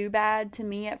sound too bad to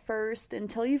me at first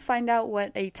until you find out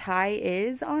what a tie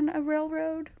is on a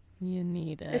railroad. You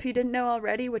need it. If you didn't know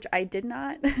already, which I did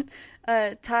not,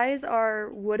 ties are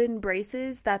wooden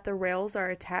braces that the rails are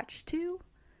attached to.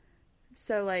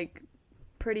 So, like,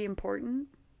 pretty important.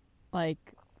 Like,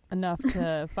 enough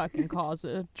to fucking cause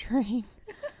a train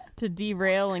to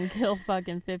derail and kill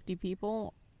fucking 50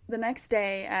 people. The next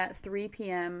day at 3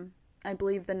 p.m., I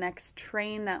believe the next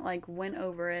train that, like, went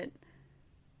over it,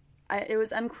 it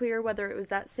was unclear whether it was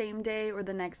that same day or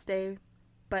the next day,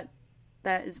 but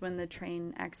that is when the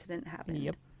train accident happened.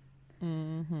 Yep.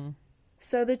 Mm-hmm.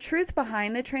 So the truth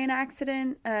behind the train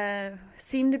accident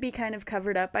seemed to be kind of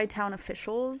covered up by town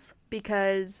officials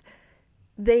because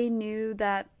they knew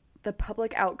that the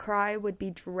public outcry would be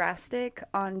drastic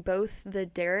on both the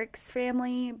Derricks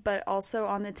family, but also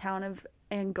on the town of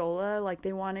Angola. Like,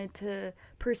 they wanted to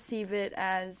perceive it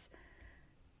as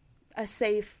a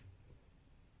safe,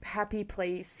 happy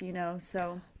place, you know,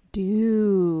 so.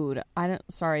 Dude,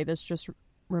 sorry, this just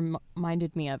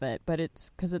reminded me of it, but it's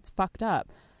because it's fucked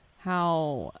up.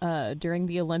 How during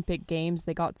the Olympic Games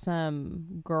they got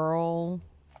some girl,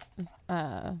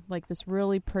 like this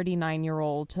really pretty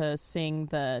 9-year-old to sing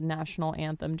the national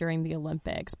anthem during the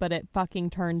Olympics, but it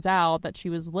fucking turns out that she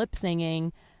was lip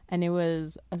singing and it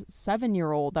was a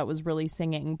 7-year-old that was really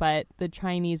singing, but the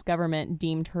Chinese government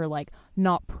deemed her like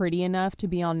not pretty enough to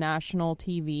be on national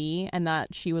TV and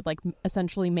that she would like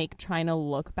essentially make China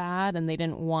look bad, and they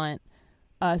didn't want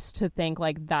us to think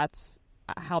like that's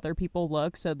how their people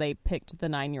look, so they picked the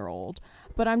 9-year-old.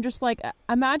 But I'm just like,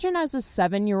 imagine as a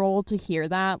 7-year-old to hear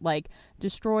that, like,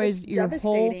 destroys your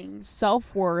whole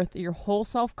self-worth, your whole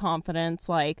self-confidence.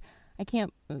 Like, I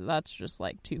can't, that's just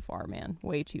like too far, man,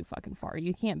 way too fucking far.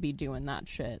 You can't be doing that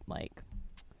shit, like,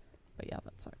 but yeah,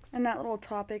 that sucks. And that little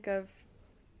topic of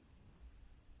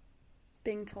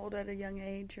being told at a young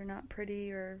age you're not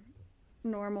pretty or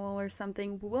normal or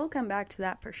something, we'll come back to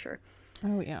that for sure.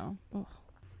 Oh yeah. Ugh.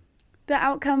 The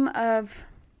outcome of,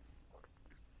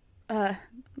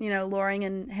 Loring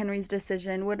and Henry's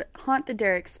decision would haunt the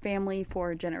Derricks family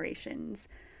for generations.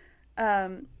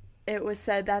 It was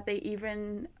said that they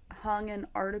even hung an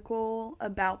article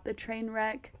about the train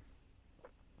wreck.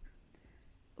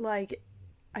 Like,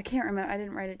 I can't remember, I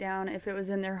didn't write it down, if it was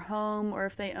in their home or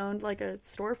if they owned like a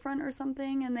storefront or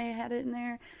something and they had it in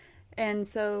there. And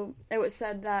so it was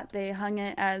said that they hung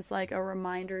it as like a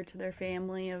reminder to their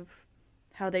family of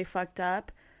how they fucked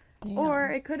up. Damn. Or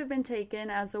it could have been taken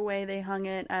as a way they hung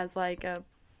it as like a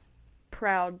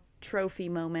proud trophy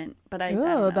moment. But I don't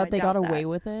know, that they got away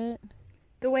with it.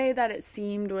 The way that it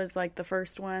seemed was like the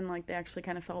first one, like they actually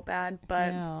kind of felt bad.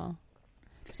 But yeah,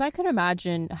 because I could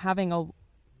imagine having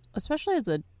especially as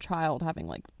a child, having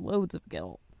like loads of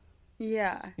guilt.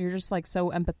 Yeah, you're just like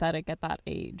so empathetic at that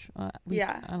age. At least,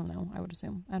 yeah, I don't know. I would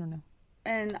assume. I don't know.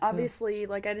 And obviously,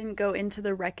 like, I didn't go into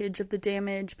the wreckage of the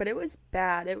damage, but it was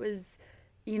bad. It was,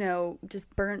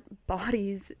 just burnt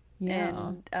bodies.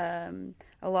 Yeah. And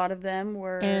a lot of them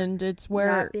were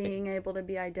not being able to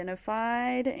be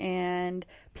identified, and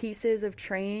pieces of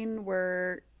train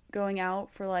were going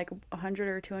out for like 100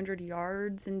 or 200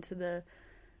 yards into the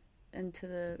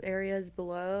areas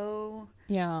below.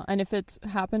 Yeah, and if it's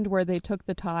happened where they took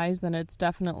the ties, then it's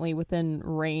definitely within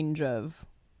range of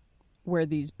where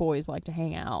these boys like to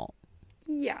hang out.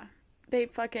 Yeah. They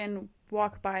fucking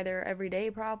walk by there every day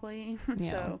probably.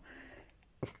 Yeah.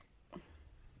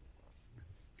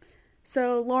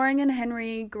 So Loring and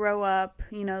Henry grow up,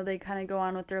 they kind of go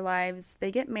on with their lives.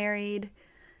 They get married.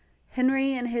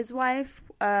 Henry and his wife,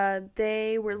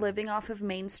 they were living off of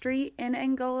Main Street in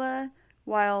Angola,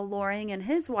 while Loring and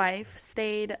his wife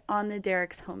stayed on the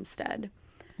Derricks homestead.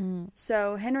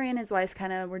 So Henry and his wife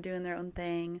kind of were doing their own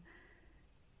thing.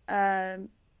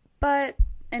 But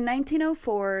in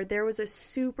 1904, there was a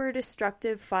super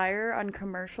destructive fire on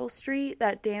Commercial Street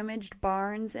that damaged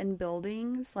barns and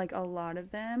buildings, like a lot of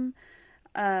them.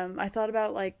 I thought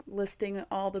about like listing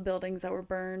all the buildings that were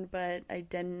burned, but I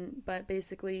didn't. But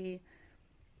basically,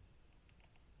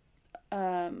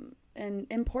 and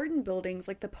important buildings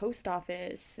like the post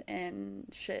office and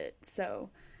shit. So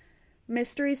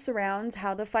mystery surrounds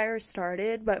how the fire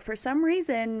started, but for some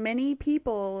reason, many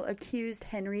people accused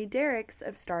Henry Derricks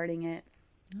of starting it.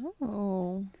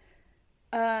 Oh.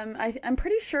 I'm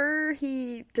pretty sure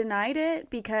he denied it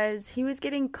because he was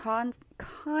getting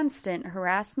constant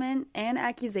harassment and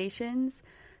accusations,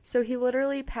 so he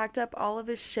literally packed up all of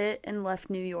his shit and left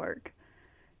New York.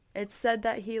 It's said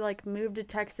that he like moved to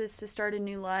Texas to start a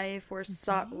new life or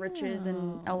sought riches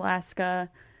in Alaska.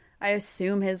 I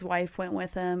assume his wife went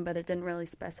with him, but it didn't really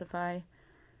specify.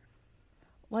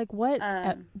 Like what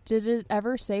did it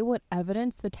ever say what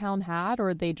evidence the town had,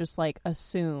 or they just like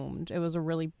assumed? It was a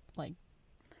really like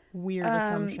weird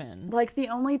assumption. Like the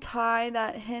only tie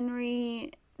that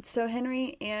Henry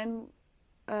and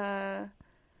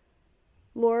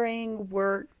Loring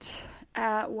worked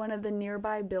at one of the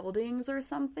nearby buildings or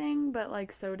something, but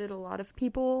like so did a lot of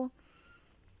people.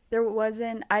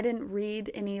 I didn't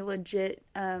read any legit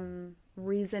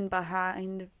reason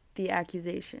behind the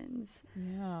accusations.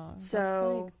 Yeah. So that's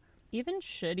like even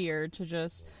shittier to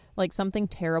just like something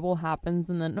terrible happens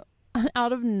and then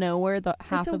out of nowhere the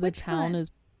half of the town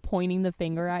is pointing the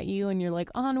finger at you and you're like,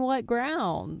 on what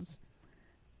grounds?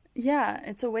 Yeah,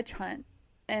 it's a witch hunt.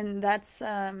 And that's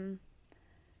one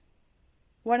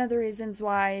of the reasons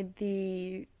why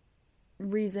the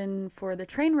reason for the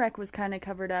train wreck was kind of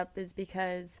covered up is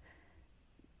because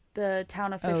the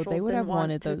town officials didn't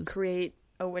want to create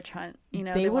a witch hunt. You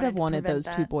know, they would have wanted those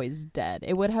two boys dead.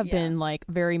 It would have been like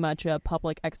very much a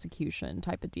public execution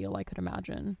type of deal, I could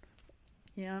imagine.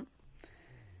 Yeah.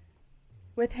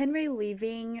 With Henry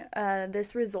leaving,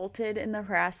 this resulted in the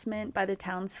harassment by the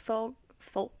townsfolk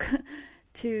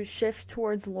to shift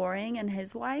towards Loring and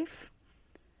his wife.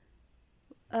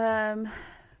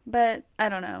 But I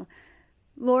don't know.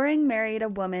 Loring married a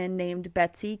woman named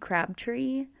Betsy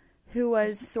Crabtree, who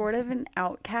was sort of an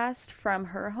outcast from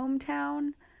her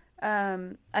hometown.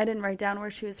 I didn't write down where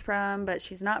she was from, but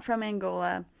she's not from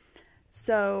Angola.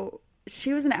 So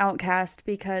she was an outcast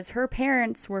because her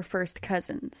parents were first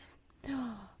cousins.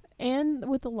 And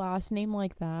with a last name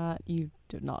like that, you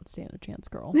do not stand a chance,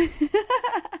 girl.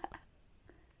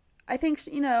 I think,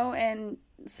 you know, and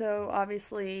so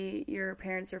obviously your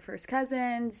parents are first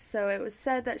cousins, so it was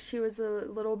said that she was a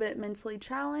little bit mentally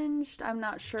challenged. I'm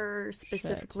not sure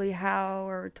specifically how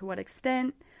or to what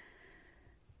extent.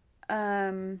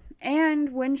 And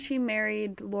when she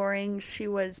married Loring, she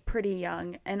was pretty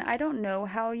young, and I don't know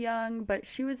how young, but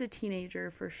she was a teenager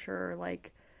for sure,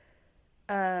 like,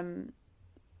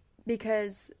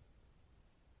 because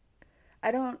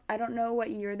I don't know what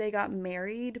year they got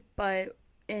married, but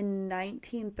in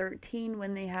 1913,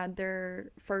 when they had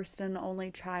their first and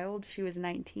only child, she was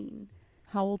 19.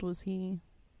 How old was he?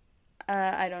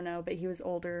 I don't know, but he was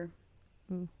older.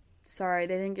 Ooh. Sorry,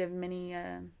 they didn't give many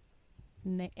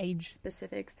age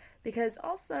specifics. Because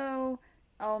also,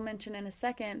 I'll mention in a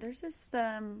second, there's just,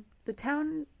 the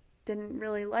town didn't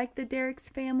really like the Derricks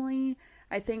family.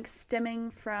 I think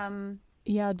stemming from...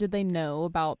 Yeah, did they know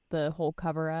about the whole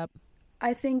cover-up?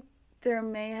 I think there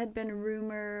may have been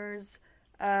rumors...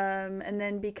 and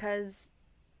then because,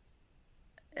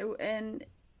 and,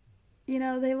 you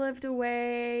know, they lived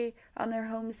away on their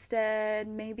homestead,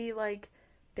 maybe, like,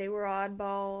 they were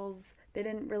oddballs. They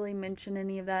didn't really mention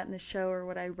any of that in the show or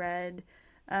what I read.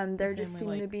 There just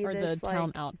seemed to be this, the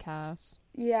town outcasts.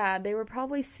 Yeah, they were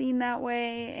probably seen that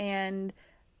way, and,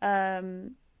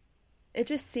 it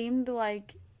just seemed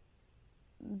like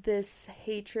this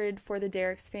hatred for the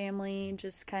Derricks family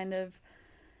just kind of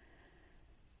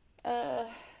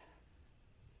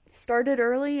started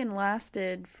early and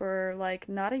lasted for like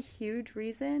not a huge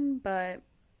reason, but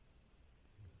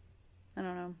I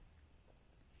don't know.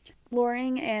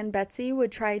 Loring and Betsy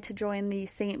would try to join the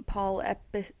St. Paul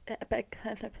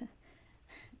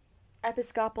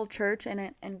Episcopal Church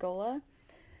in Angola,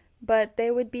 but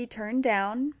they would be turned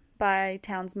down by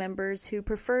towns members who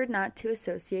preferred not to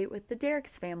associate with the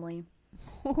Derricks family.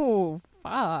 Oh,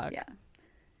 fuck. Yeah.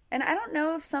 And I don't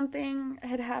know if something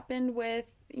had happened with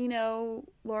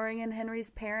Loring and Henry's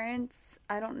parents.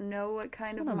 I don't know what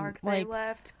kind of mark they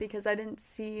left because I didn't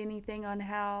see anything on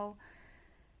how.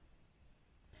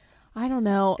 I don't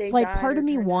know. Like, part of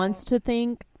me wants to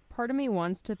think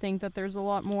that there's a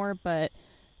lot more, but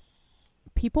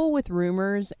people with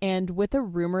rumors, and with a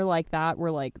rumor like that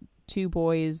where like 2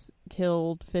 boys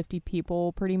killed 50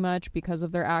 people pretty much because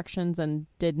of their actions and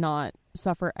did not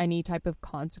suffer any type of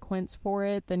consequence for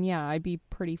it, then yeah, I'd be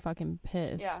pretty fucking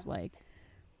pissed. Yeah. Like,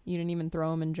 you didn't even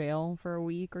throw them in jail for a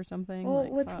week or something. Well,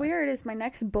 what's weird is my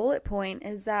next bullet point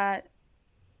is that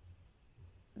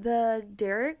the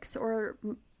Derricks, or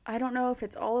I don't know if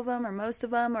it's all of them or most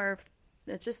of them, or if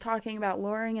it's just talking about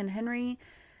Loring and Henry,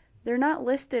 they're not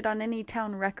listed on any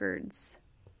town records.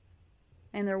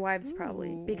 And their wives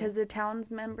probably. Because the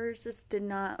town's members just did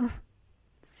not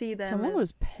see them. Someone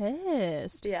was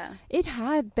pissed. Yeah.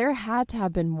 There had to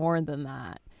have been more than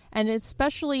that. And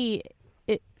especially,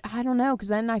 I don't know, because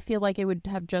then I feel like it would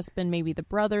have just been maybe the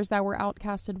brothers that were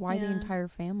outcasted. Why the entire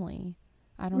family?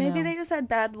 I don't know. Maybe they just had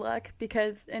bad luck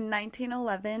because in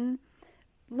 1911...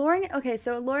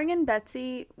 Loring and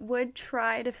Betsy would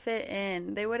try to fit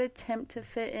in. They would attempt to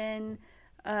fit in,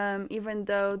 even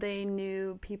though they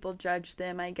knew people judged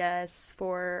them, I guess.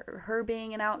 For her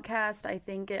being an outcast, I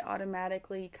think it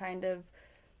automatically kind of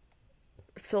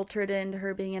filtered into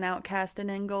her being an outcast in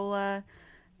Angola.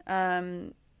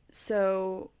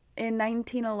 So in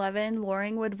 1911,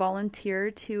 Loring would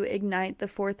volunteer to ignite the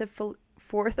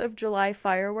 4th of July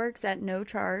fireworks at no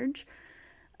charge.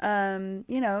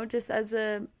 Just as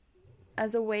a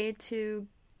way to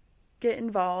get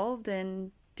involved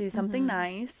and do something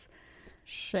nice.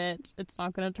 Shit, it's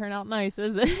not going to turn out nice,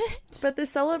 is it? But the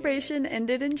celebration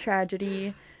ended in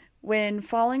tragedy when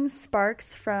falling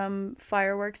sparks from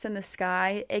fireworks in the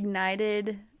sky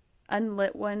ignited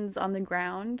unlit ones on the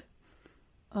ground.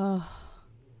 Ugh.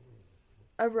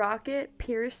 A rocket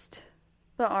pierced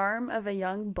the arm of a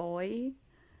young boy.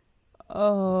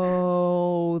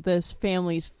 Oh, this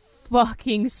family's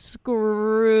fucking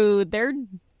screwed. They're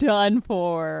done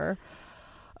for.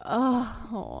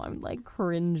 Oh, I'm like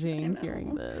cringing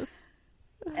hearing this.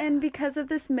 And because of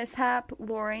this mishap,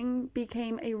 Loring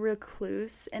became a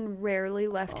recluse and rarely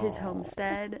left his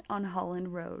homestead on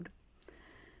Holland Road.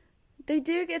 They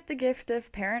do get the gift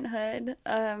of parenthood.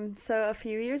 So a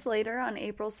few years later, on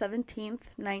April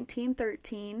 17th,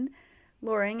 1913,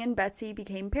 Loring and Betsy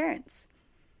became parents.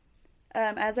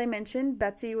 As I mentioned,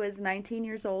 Betsy was 19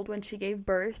 years old when she gave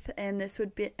birth, and this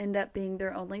would end up being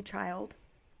their only child.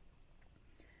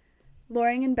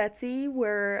 Loring and Betsy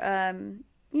were,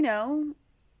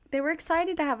 they were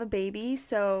excited to have a baby,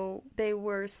 so they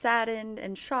were saddened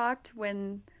and shocked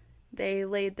when they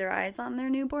laid their eyes on their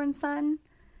newborn son.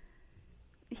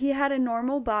 He had a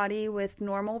normal body with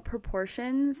normal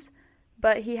proportions,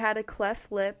 but he had a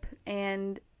cleft lip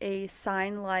and a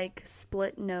sign-like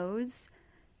split nose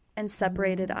and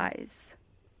separated eyes,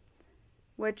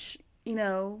 which,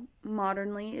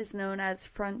 modernly is known as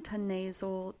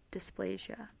frontonasal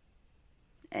dysplasia.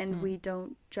 And we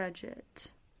don't judge it.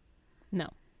 No.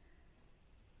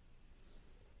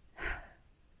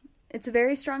 It's a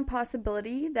very strong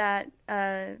possibility that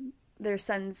their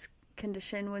son's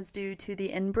condition was due to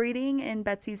the inbreeding in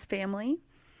Betsy's family.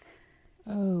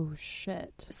 Oh,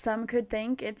 shit. Some could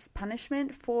think it's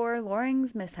punishment for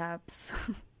Loring's mishaps.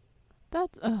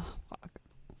 That's, fuck.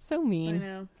 So mean. I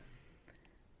know.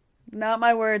 Not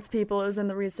my words, people. It was in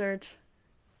the research.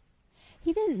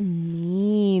 He didn't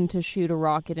mean to shoot a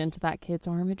rocket into that kid's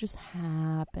arm. It just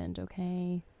happened,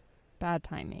 okay? Bad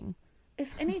timing.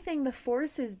 If anything, the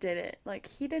forces did it. Like,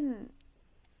 he didn't...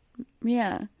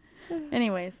 Yeah.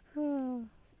 Anyways.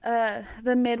 The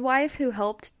midwife who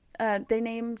helped... they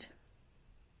named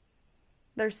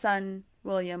their son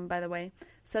William, by the way.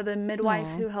 So the midwife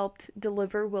who helped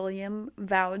deliver William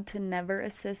vowed to never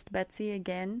assist Betsy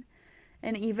again,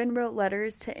 and even wrote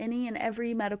letters to any and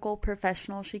every medical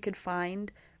professional she could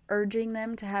find, urging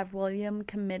them to have William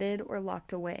committed or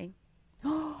locked away.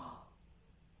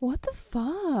 What the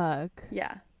fuck?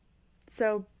 Yeah.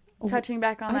 So, touching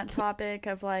back on that topic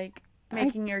of, like,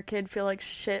 making your kid feel like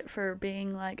shit for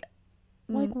being, like...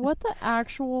 Like, what the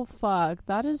actual fuck?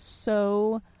 That is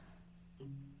so...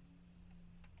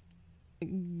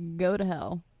 Go to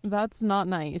hell. That's not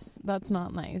nice. That's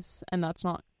not nice. And that's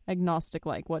not agnostic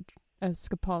like what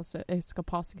Episcopalians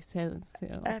says.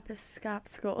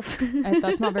 Episcopals.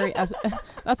 That's not very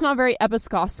that's not very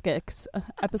episcopic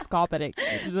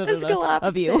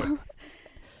of you.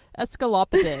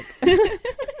 Escalopidic.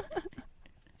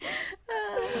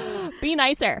 Be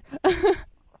nicer.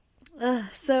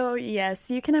 So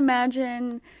yes, you can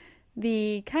imagine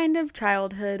the kind of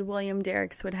childhood William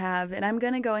Derricks would have. And I'm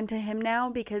going to go into him now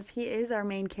because he is our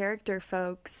main character,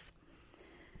 folks.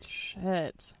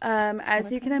 Shit.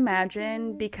 As you can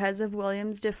imagine, because of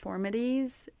William's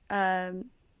deformities,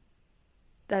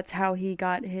 that's how he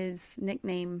got his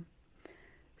nickname.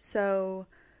 So,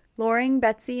 Loring,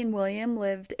 Betsy, and William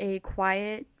lived a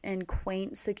quiet and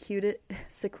quaint,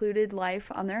 secluded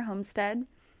life on their homestead.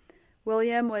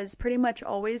 William was pretty much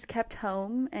always kept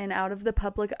home and out of the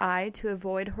public eye to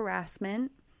avoid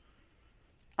harassment.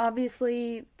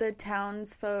 Obviously, the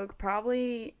townsfolk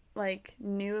probably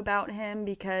knew about him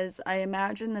because I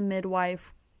imagine the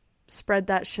midwife spread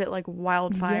that shit like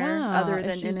wildfire, other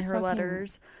than in her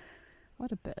letters.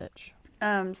 What a bitch.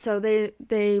 So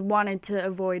they wanted to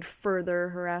avoid further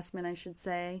harassment, I should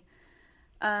say.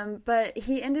 But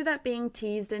he ended up being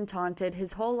teased and taunted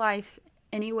his whole life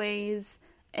anyways,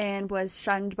 and was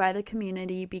shunned by the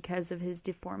community because of his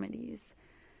deformities.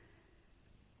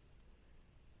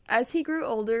 As he grew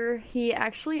older, he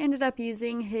actually ended up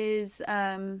using his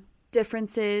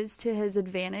differences to his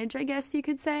advantage, I guess you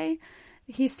could say.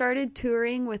 He started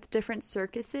touring with different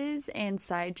circuses and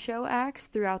sideshow acts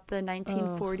throughout the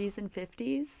 1940s and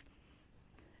 50s.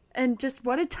 And just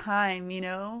what a time,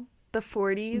 the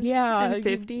 40s and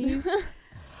 50s.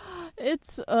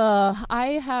 It's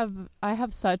I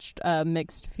have such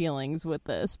mixed feelings with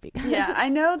this because I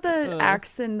know the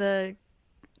acts and the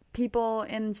people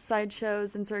in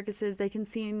sideshows and circuses, they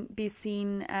can be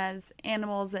seen as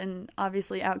animals and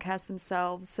obviously outcasts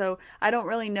themselves. So I don't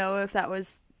really know if that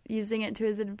was using it to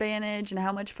his advantage and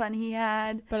how much fun he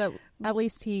had. But at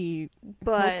least he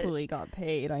hopefully got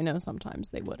paid. I know sometimes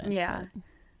they wouldn't. Yeah.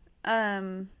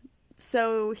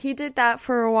 So he did that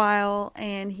for a while,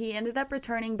 and he ended up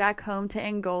returning back home to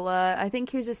Angola. I think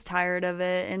he was just tired of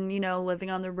it, and, living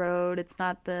on the road, it's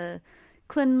not the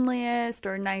cleanliest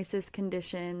or nicest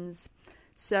conditions.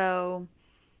 So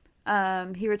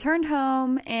he returned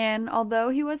home, and although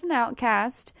he was an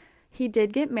outcast, he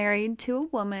did get married to a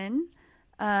woman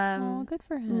good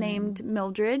for him. Named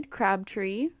Mildred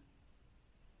Crabtree.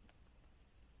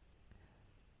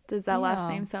 Does that last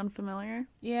name sound familiar?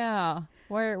 Yeah.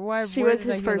 Where she was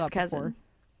his first cousin.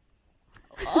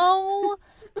 Oh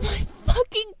my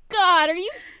fucking God, are you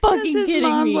fucking kidding me? His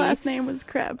mom's last name was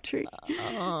Crabtree.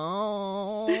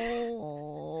 Oh,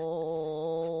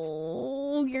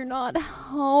 you're not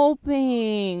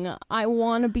helping. I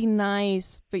want to be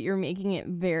nice, but you're making it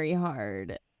very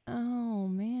hard. Oh,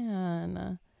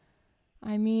 man.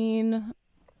 I mean,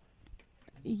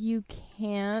 you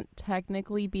can't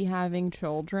technically be having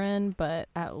children, but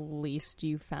at least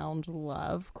you found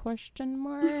love, ?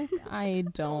 I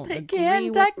don't They agree can't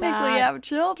with technically that. have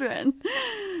children.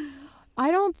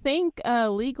 I don't think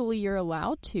legally you're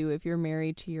allowed to if you're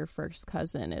married to your first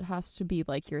cousin. It has to be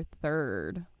like your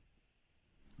third.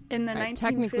 In the 1950s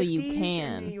technically you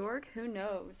can. in New York, who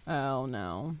knows? Oh,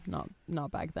 no.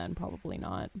 Not back then. Probably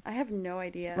not. I have no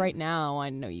idea. Right now, I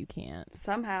know you can't.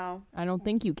 Somehow. I don't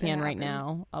think you can right happened.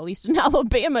 now. At least in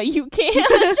Alabama, you can't.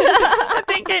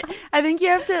 I think you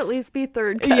have to at least be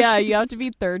third cousin. Yeah, you have to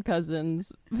be third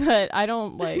cousins. But I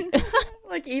don't like...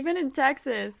 Like, even in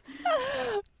Texas.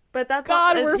 But that's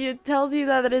God, it tells you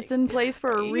that it's in place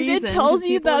for a reason. It tells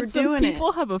you People that are some doing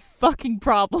people have a fucking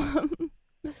problem.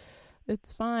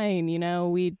 It's fine,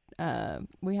 we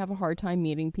have a hard time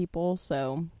meeting people,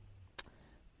 so...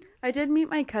 I did meet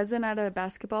my cousin at a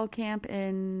basketball camp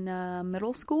in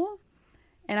middle school,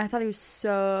 and I thought he was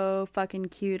so fucking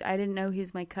cute. I didn't know he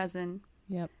was my cousin.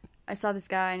 Yep. I saw this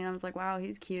guy, and I was like, wow,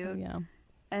 he's cute. Oh, yeah.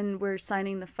 And we're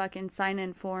signing the fucking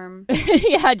sign-in form.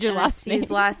 He had your last name.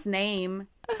 His last name,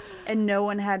 and no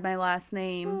one had my last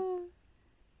name.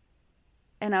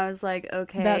 And I was like,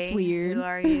 okay. That's weird. Who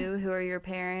are you? Who are your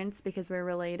parents? Because we're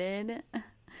related.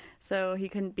 So he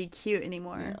couldn't be cute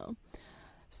anymore. Yeah.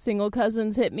 Single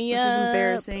cousins hit me Which up. is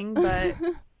embarrassing, but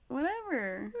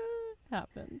whatever.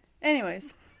 Happens.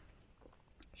 Anyways.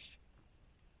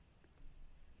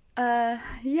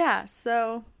 Yeah,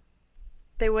 so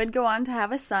they would go on to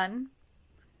have a son.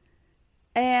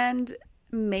 And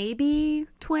maybe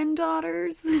twin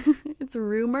daughters. It's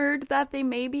rumored that they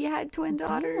maybe had twin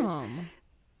daughters. Damn.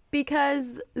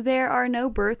 Because there are no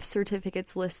birth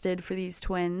certificates listed for these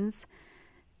twins.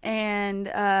 And,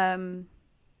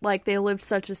 they lived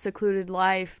such a secluded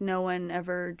life, no one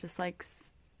ever just,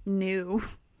 knew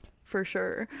for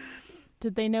sure.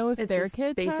 Did they know if It's their just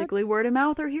kids basically word of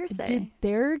mouth or hearsay. Did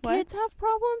their What? kids have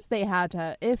problems? They had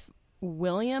to. If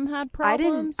William had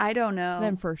problems, I don't know.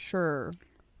 then for sure.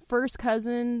 First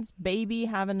cousins, baby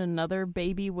having another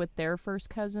baby with their first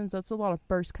cousins, that's a lot of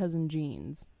first cousin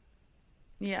genes.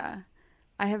 Yeah.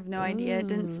 I have no idea. It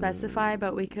didn't specify,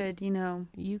 but we could,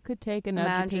 You could take an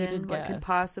imagine educated what guess. could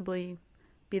possibly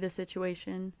be the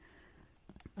situation.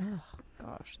 Oh,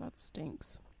 gosh, that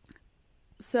stinks.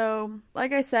 So,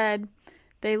 like I said,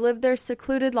 they lived their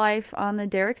secluded life on the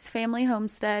Derrick's family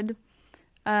homestead.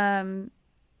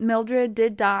 Mildred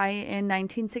did die in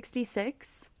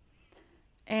 1966,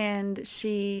 and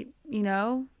she,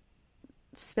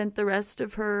 spent the rest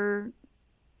of her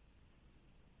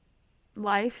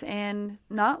life and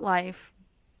not life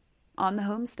on the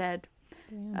homestead.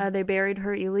 They buried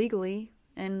her illegally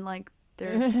in,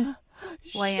 their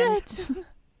land. Shit.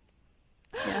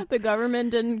 Yeah. The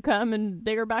government didn't come and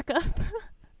dig her back up.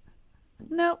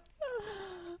 Nope.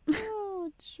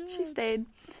 Oh, shit. She stayed.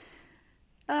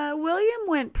 William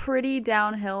went pretty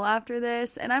downhill after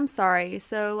this, and I'm sorry.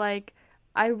 So,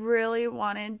 I really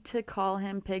wanted to call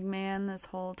him Pigman this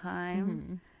whole time.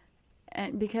 Mm-hmm.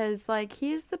 And because,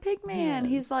 he's the Pigman.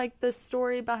 He's, the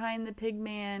story behind the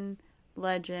Pigman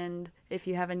legend, if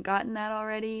you haven't gotten that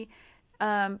already.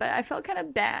 But I felt kind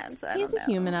of bad, so he's a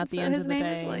human at the end of the day. His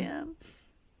name is William.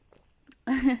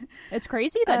 It's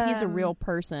crazy that he's a real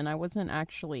person. I wasn't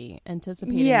actually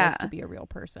anticipating this to be a real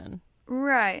person.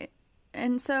 Right.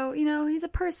 And so, he's a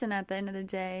person at the end of the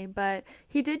day, but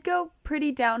he did go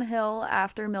pretty downhill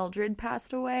after Mildred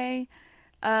passed away.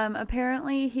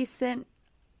 Apparently, he sent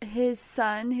his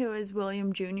son, who is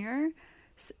William Jr.,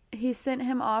 he sent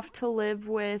him off to live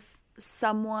with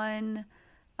someone,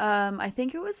 I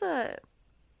think it was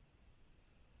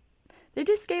they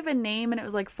just gave a name, and it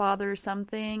was Father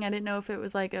something. I didn't know if it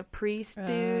was a priest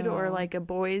dude or a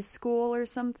boys' school or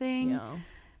something. Yeah.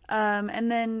 And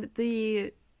then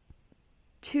the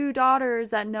 2 daughters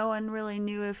that no one really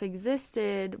knew if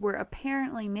existed were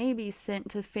apparently maybe sent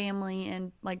to family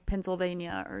in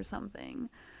Pennsylvania or something.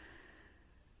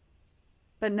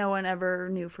 But no one ever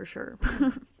knew for sure.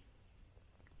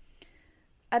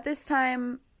 At this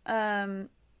time, Pigman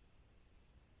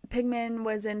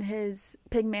was in his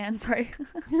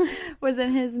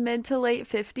mid to late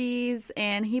 50s,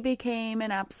 and he became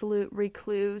an absolute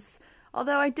recluse.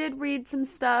 Although I did read some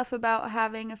stuff about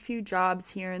having a few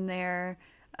jobs here and there.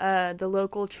 The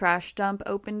local trash dump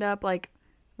opened up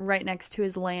right next to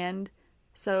his land,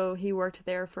 so he worked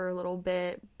there for a little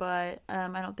bit, but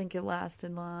I don't think it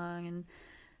lasted long.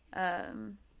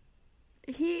 And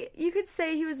you could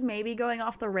say he was maybe going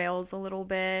off the rails a little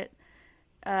bit.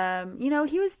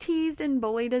 He was teased and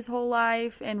bullied his whole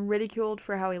life and ridiculed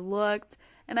for how he looked.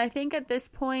 And I think at this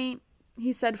point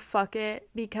he said fuck it,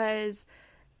 because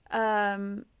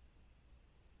I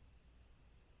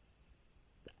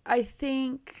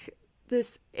think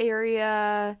this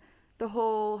area, the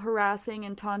whole harassing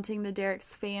and taunting the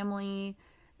Derrick's family,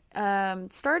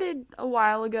 started a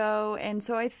while ago. And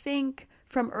so I think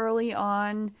from early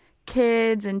on,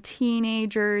 kids and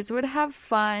teenagers would have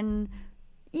fun,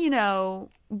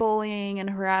 bullying and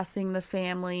harassing the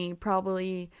family,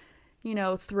 probably,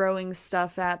 throwing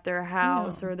stuff at their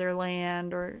house or their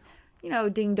land, or,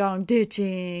 ding dong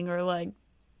ditching, or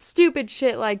stupid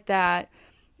shit like that.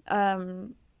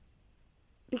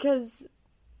 Because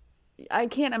I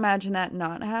can't imagine that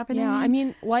not happening. Yeah, I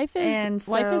mean, life is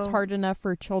hard enough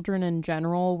for children in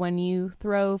general. When you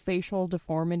throw facial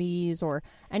deformities or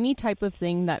any type of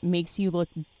thing that makes you look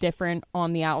different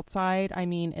on the outside, I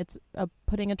mean, it's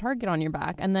putting a target on your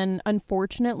back. And then,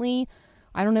 unfortunately,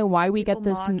 I don't know why we get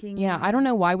this. Yeah, I don't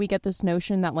know why we get this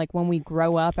notion that when we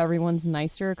grow up, everyone's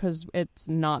nicer, because it's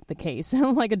not the case.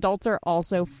 Adults are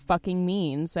also fucking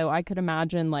mean. So I could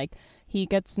imagine he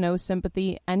gets no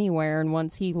sympathy anywhere, and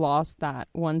once he lost that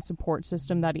one support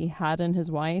system that he had in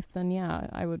his wife, then yeah,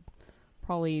 I would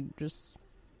probably just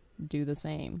do the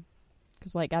same.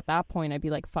 Because at that point, I'd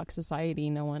be fuck society.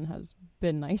 No one has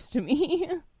been nice to me.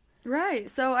 Right.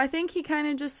 So I think he kind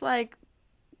of just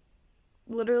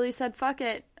literally said fuck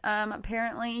it.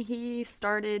 Apparently he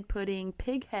started putting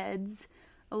pig heads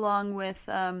along with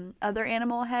other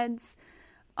animal heads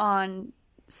on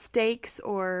stakes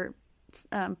or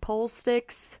pole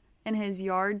sticks in his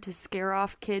yard to scare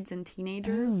off kids and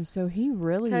teenagers. Oh, so he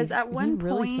really, because at one point,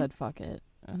 really said fuck it.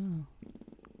 Oh.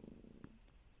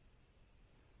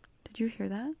 Did you hear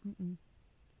that? Mm-mm.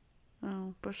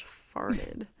 Oh, Bush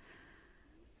farted.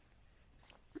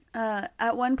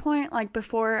 At one point,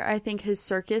 before I think his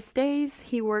circus days,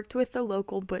 he worked with the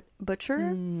local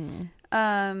butcher.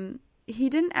 He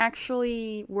didn't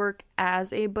actually work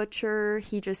as a butcher.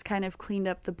 He just kind of cleaned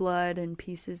up the blood and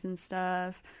pieces and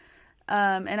stuff.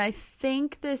 And I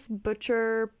think this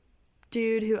butcher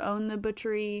dude who owned the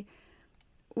butchery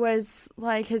was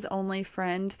his only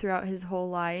friend throughout his whole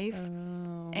life.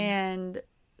 Oh. And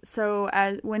so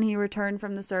as when he returned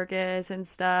from the circus and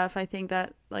stuff, I think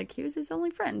that like he was his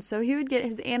only friend. So he would get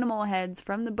his animal heads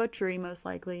from the butchery most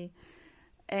likely.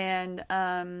 And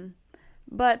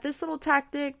but this little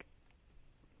tactic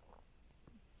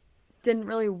didn't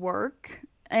really work,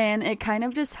 and it kind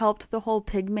of just helped the whole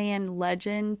Pigman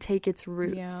legend take its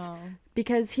roots. Yeah.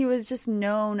 Because he was just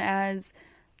known as,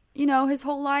 you know, his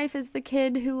whole life as the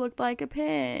kid who looked like a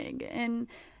pig. And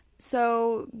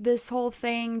so this whole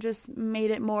thing just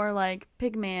made it more like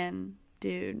Pigman,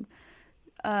 dude.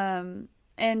 And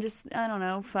just, I don't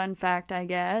know, fun fact, I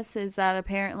guess, is that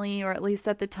apparently, or at least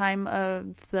at the time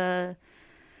of the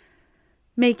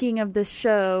making of this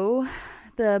show,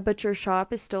 the butcher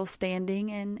shop is still standing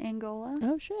in Angola.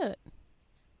 Oh, shit.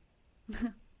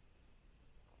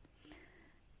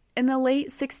 In the late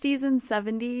 60s and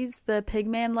 70s, the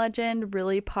Pigman legend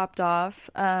really popped off.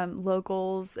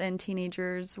 Locals and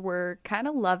teenagers were kind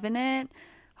of loving it.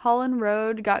 Holland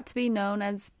Road got to be known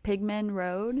as Pigman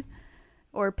Road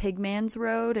or Pigman's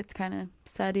Road. It's kind of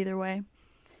said either way.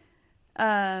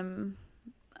 I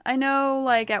know,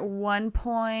 like, at one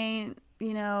point,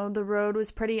 you know, the road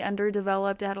was pretty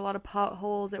underdeveloped. It had a lot of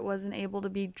potholes. It wasn't able to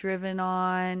be driven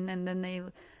on, and then they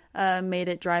made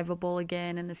it drivable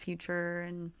again in the future.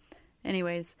 And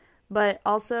anyways, but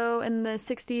also in the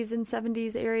 60s and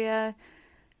 70s area,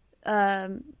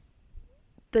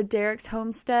 the Derrick's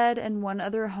homestead and one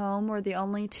other home were the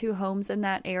only two homes in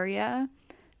that area.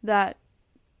 That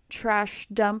trash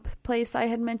dump place I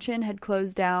had mentioned had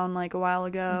closed down like a while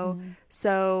ago. Mm-hmm.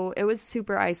 So it was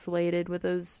super isolated with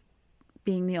those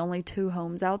being the only two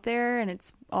homes out there, and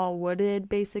it's all wooded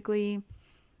basically.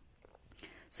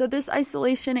 So this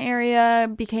isolation area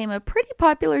became a pretty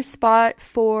popular spot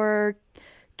for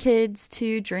kids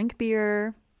to drink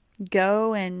beer,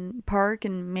 go and park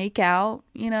and make out,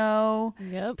 you know.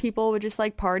 Yep. People would just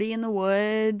like party in the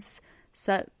woods,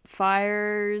 set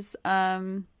fires,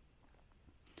 and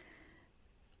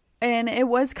it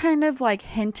was kind of like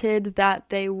hinted that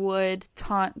they would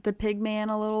taunt the Pigman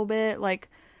a little bit, like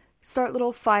start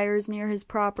little fires near his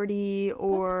property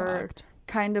or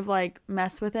kind of like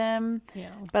mess with him.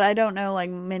 Yeah. But I don't know like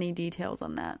many details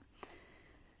on that.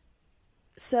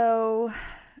 So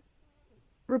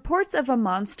reports of a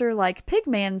monster like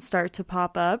Pigman start to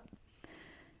pop up.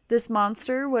 This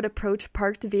monster would approach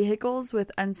parked vehicles with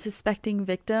unsuspecting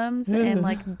victims and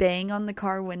like bang on the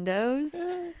car windows.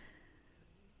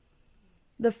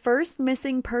 The first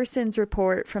missing persons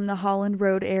report from the Holland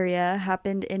Road area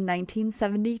happened in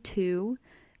 1972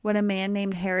 when a man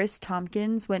named Harris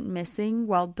Tompkins went missing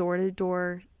while doing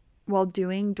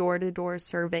door-to-door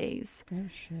surveys. Oh,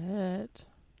 shit.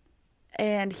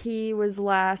 And he was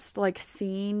last like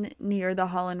seen near the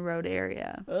Holland Road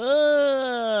area.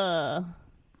 Ugh.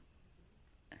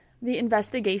 The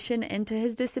investigation into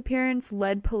his disappearance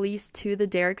led police to the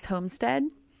Derrick's homestead.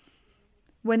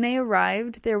 When they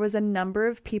arrived, there was a number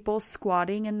of people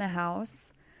squatting in the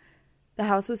house. The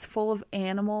house was full of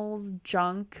animals,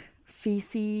 junk,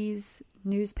 feces,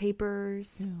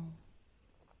 newspapers. No.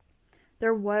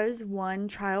 There was one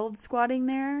child squatting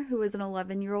there who was an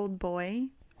 11-year-old boy.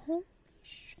 Holy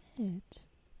shit.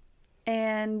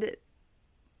 And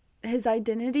his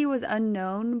identity was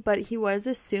unknown, but he was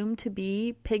assumed to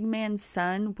be Pigman's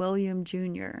son, William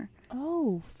Jr.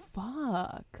 Oh,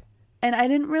 fuck. And I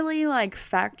didn't really, like,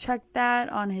 fact check that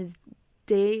on his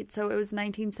date. So it was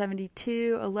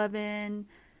 1972, 11.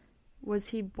 Was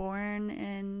he born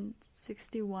in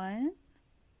 61?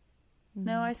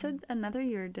 No, I said another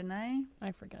year, didn't I?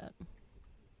 I forget.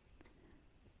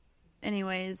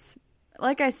 Anyways,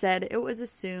 like I said, it was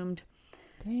assumed.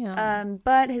 Damn.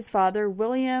 But his father,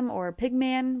 William, or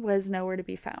Pigman, was nowhere to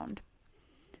be found.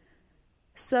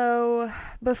 So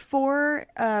before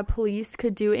police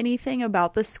could do anything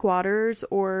about the squatters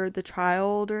or the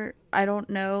child, or I don't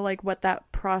know like what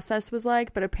that process was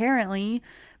like, but apparently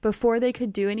before they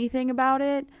could do anything about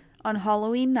it, on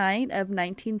Halloween night of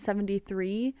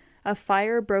 1973, a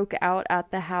fire broke out at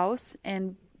the house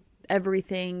and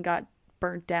everything got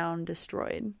burnt down,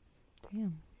 destroyed.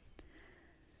 Damn.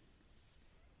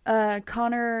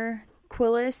 Connor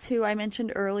Quillis, who I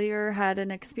mentioned earlier, had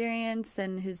an experience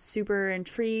and who's super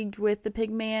intrigued with the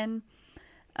Pigman,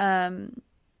 and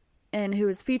who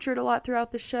was featured a lot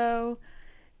throughout the show.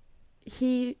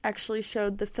 He actually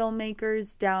showed the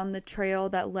filmmakers down the trail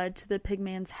that led to the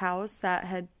Pigman's house that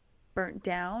had burnt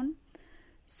down.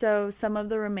 So some of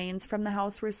the remains from the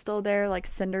house were still there, like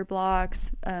cinder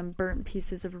blocks, burnt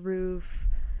pieces of roof,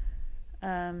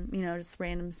 just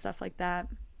random stuff like that.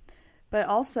 But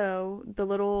also the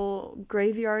little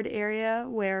graveyard area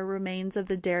where remains of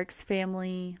the Derrick's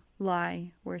family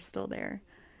lie were still there.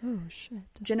 Oh, shit.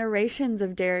 Generations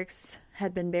of Derricks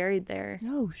had been buried there.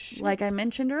 Oh, shit. Like I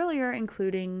mentioned earlier,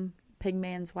 including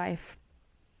Pigman's wife.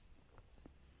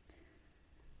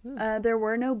 There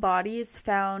were no bodies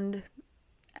found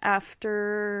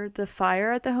after the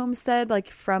fire at the homestead, like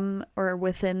from or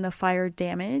within the fire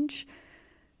damage.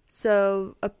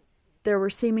 So there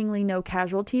were seemingly no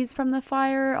casualties from the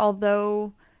fire,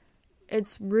 although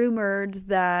it's rumored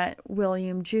that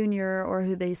William Jr., or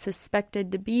who they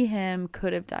suspected to be him,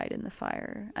 could have died in the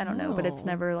fire. I don't know, but it's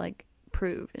never like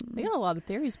proven. They got a lot of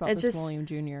theories about this William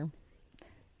Jr.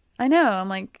 I know. I'm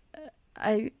like,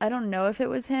 I don't know if it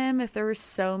was him, if there were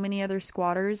so many other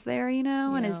squatters there, you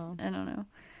know, and I don't know.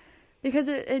 Because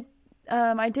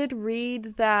I did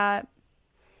read that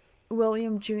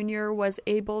William Jr. was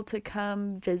able to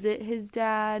come visit his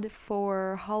dad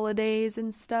for holidays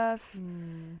and stuff,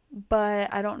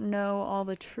 but I don't know all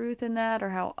the truth in that or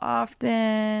how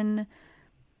often.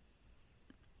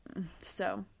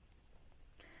 So,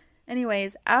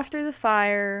 anyways, after the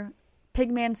fire,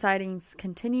 Pigman sightings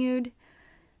continued.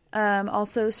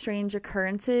 Also, strange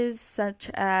occurrences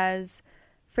such as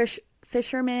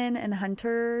fishermen and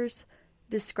hunters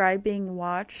describe being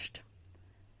watched.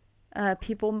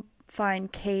 People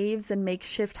find caves and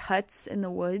makeshift huts in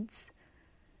the woods.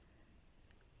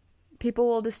 People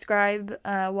will describe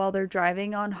while they're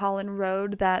driving on Holland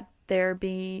Road that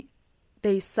they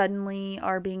suddenly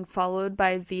are being followed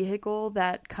by a vehicle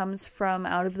that comes from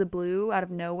out of the blue, out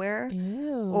of nowhere.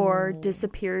 Ew. Or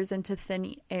disappears into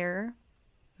thin air.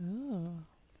 Oh.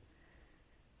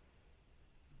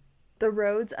 The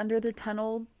roads under the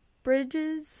tunnel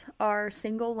bridges are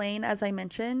single lane, as I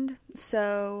mentioned.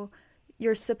 So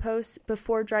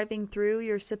before driving through,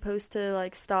 you're supposed to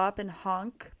like stop and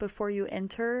honk before you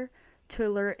enter to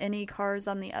alert any cars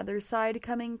on the other side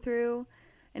coming through.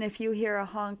 And if you hear a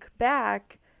honk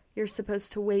back, you're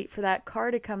supposed to wait for that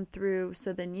car to come through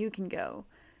so then you can go.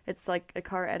 It's like a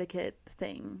car etiquette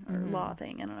thing or law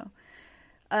thing. I don't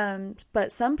know.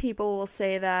 But some people will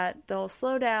say that they'll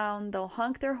slow down, they'll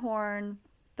honk their horn,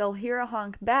 they'll hear a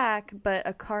honk back, but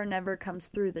a car never comes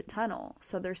through the tunnel.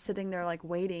 So they're sitting there like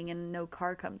waiting and no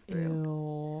car comes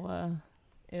through.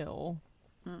 Ew.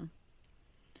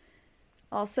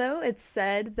 Also, it's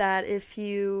said that if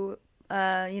you,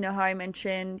 you know how I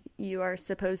mentioned you are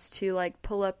supposed to like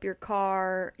pull up your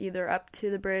car either up to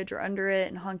the bridge or under it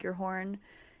and honk your horn.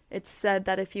 It's said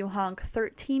that if you honk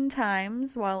 13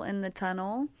 times while in the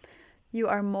tunnel, you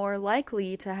are more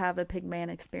likely to have a Pigman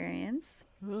experience.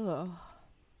 Ugh.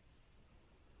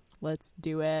 Let's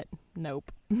do it.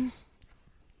 Nope.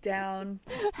 Down.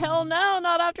 Hell no,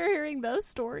 not after hearing those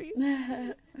stories.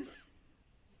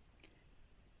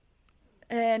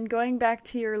 And going back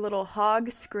to your little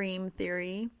hog scream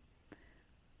theory.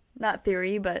 Not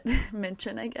theory, but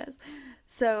mention, I guess.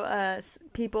 So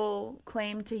people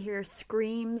claim to hear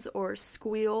screams or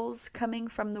squeals coming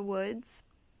from the woods,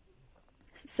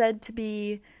 said to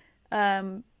be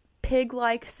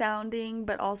pig-like sounding,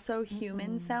 but also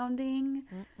human sounding.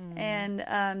 And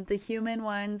the human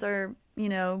ones are, you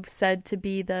know, said to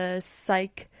be the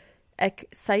psych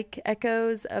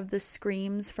echoes of the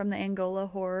screams from the Angola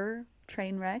horror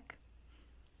train wreck.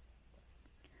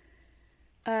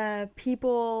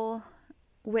 People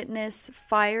witness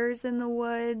fires in the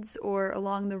woods or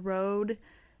along the road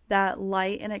that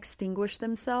light and extinguish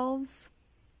themselves.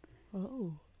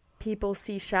 Oh. People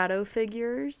see shadow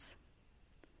figures.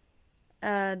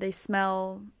 They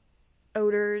smell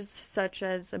odors such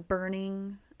as a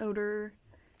burning odor.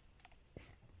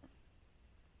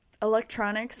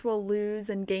 Electronics will lose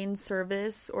and gain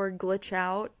service or glitch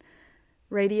out.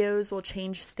 Radios will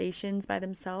change stations by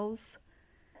themselves.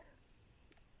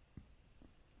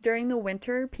 During the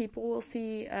winter, people will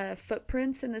see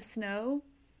footprints in the snow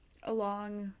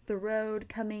along the road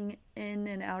coming in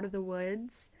and out of the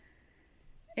woods.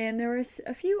 And there was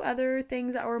a few other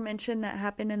things that were mentioned that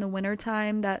happened in the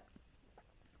wintertime that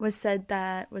was said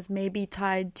that was maybe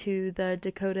tied to the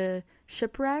Dakota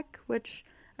shipwreck, which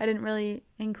I didn't really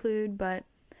include, but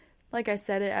like I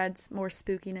said, it adds more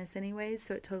spookiness anyways,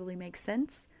 so it totally makes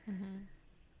sense.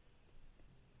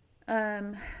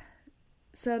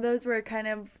 So those were kind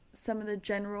of some of the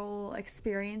general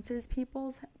experiences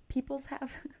people's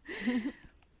have.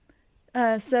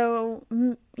 So,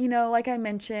 you know, like I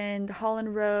mentioned,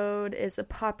 Holland Road is a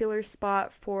popular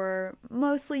spot for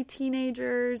mostly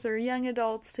teenagers or young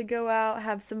adults to go out,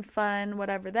 have some fun,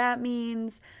 whatever that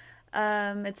means.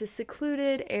 It's a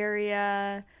secluded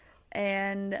area,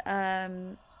 and,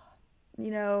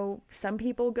 you know, some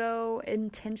people go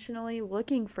intentionally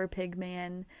looking for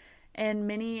Pigman, and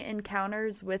many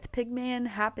encounters with Pigman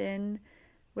happen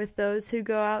with those who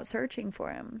go out searching for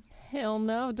him. Hell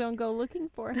no, don't go looking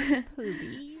for him,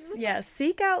 please. Yeah,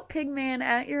 seek out Pigman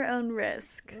at your own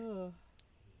risk. Ugh.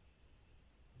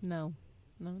 No.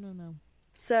 No.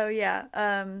 So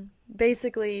yeah,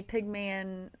 basically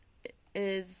Pigman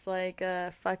is like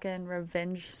a fucking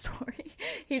revenge story.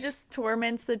 He just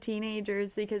torments the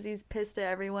teenagers because he's pissed at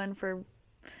everyone for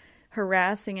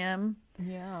harassing him.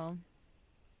 Yeah.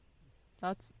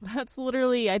 That's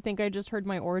literally, I think I just heard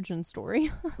my origin story.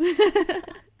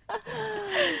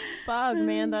 Fuck,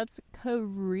 man, that's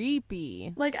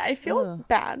creepy. Like, I feel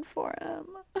bad for him.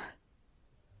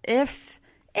 If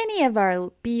any of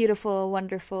our beautiful,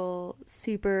 wonderful,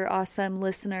 super awesome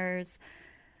listeners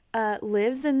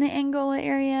lives in the Angola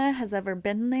area, has ever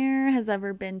been there, has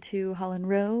ever been to Holland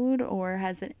Road, or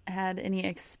has had any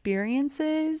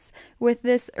experiences with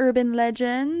this urban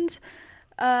legend,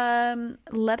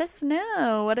 let us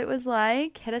know what it was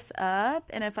like. Hit us up,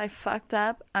 and if I fucked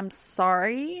up, I'm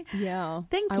sorry. Yeah,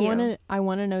 thank you. I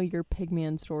want to know your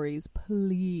Pigman stories,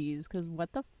 please, because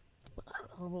what the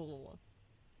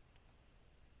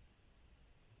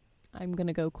I'm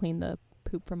gonna go clean the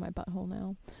poop from my butthole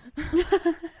now.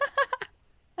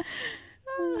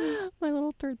 My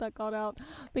little turd that got out.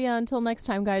 But yeah, until next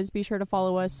time, guys, be sure to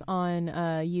follow us on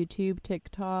YouTube,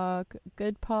 TikTok,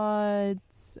 Good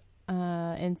Pods,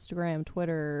 Instagram,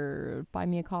 Twitter, buy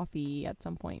me a coffee at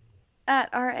some point.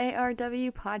 At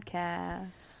RARW Podcast.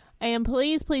 And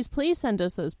please send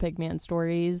us those Pigman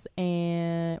stories,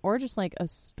 or just like a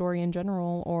story in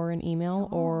general, or an email,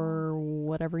 or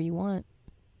whatever you want.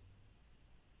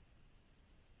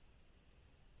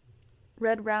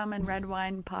 Red Rum and Red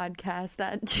Wine Podcast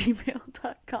at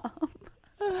gmail.com.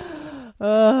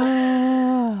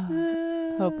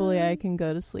 Hopefully I can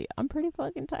go to sleep. I'm pretty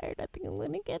fucking tired. I think I'm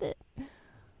gonna get it.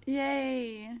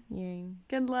 Yay.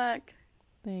 Good luck.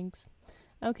 Thanks.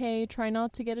 Okay, try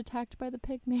not to get attacked by the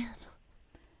Pigman.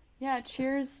 Yeah,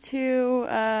 cheers to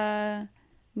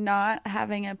not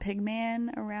having a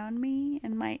Pigman around me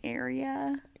in my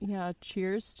area. Yeah,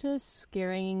 cheers to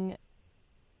scaring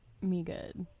me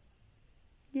good.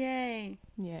 Yay.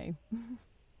 Yay.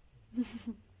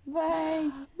 Bye.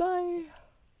 Bye.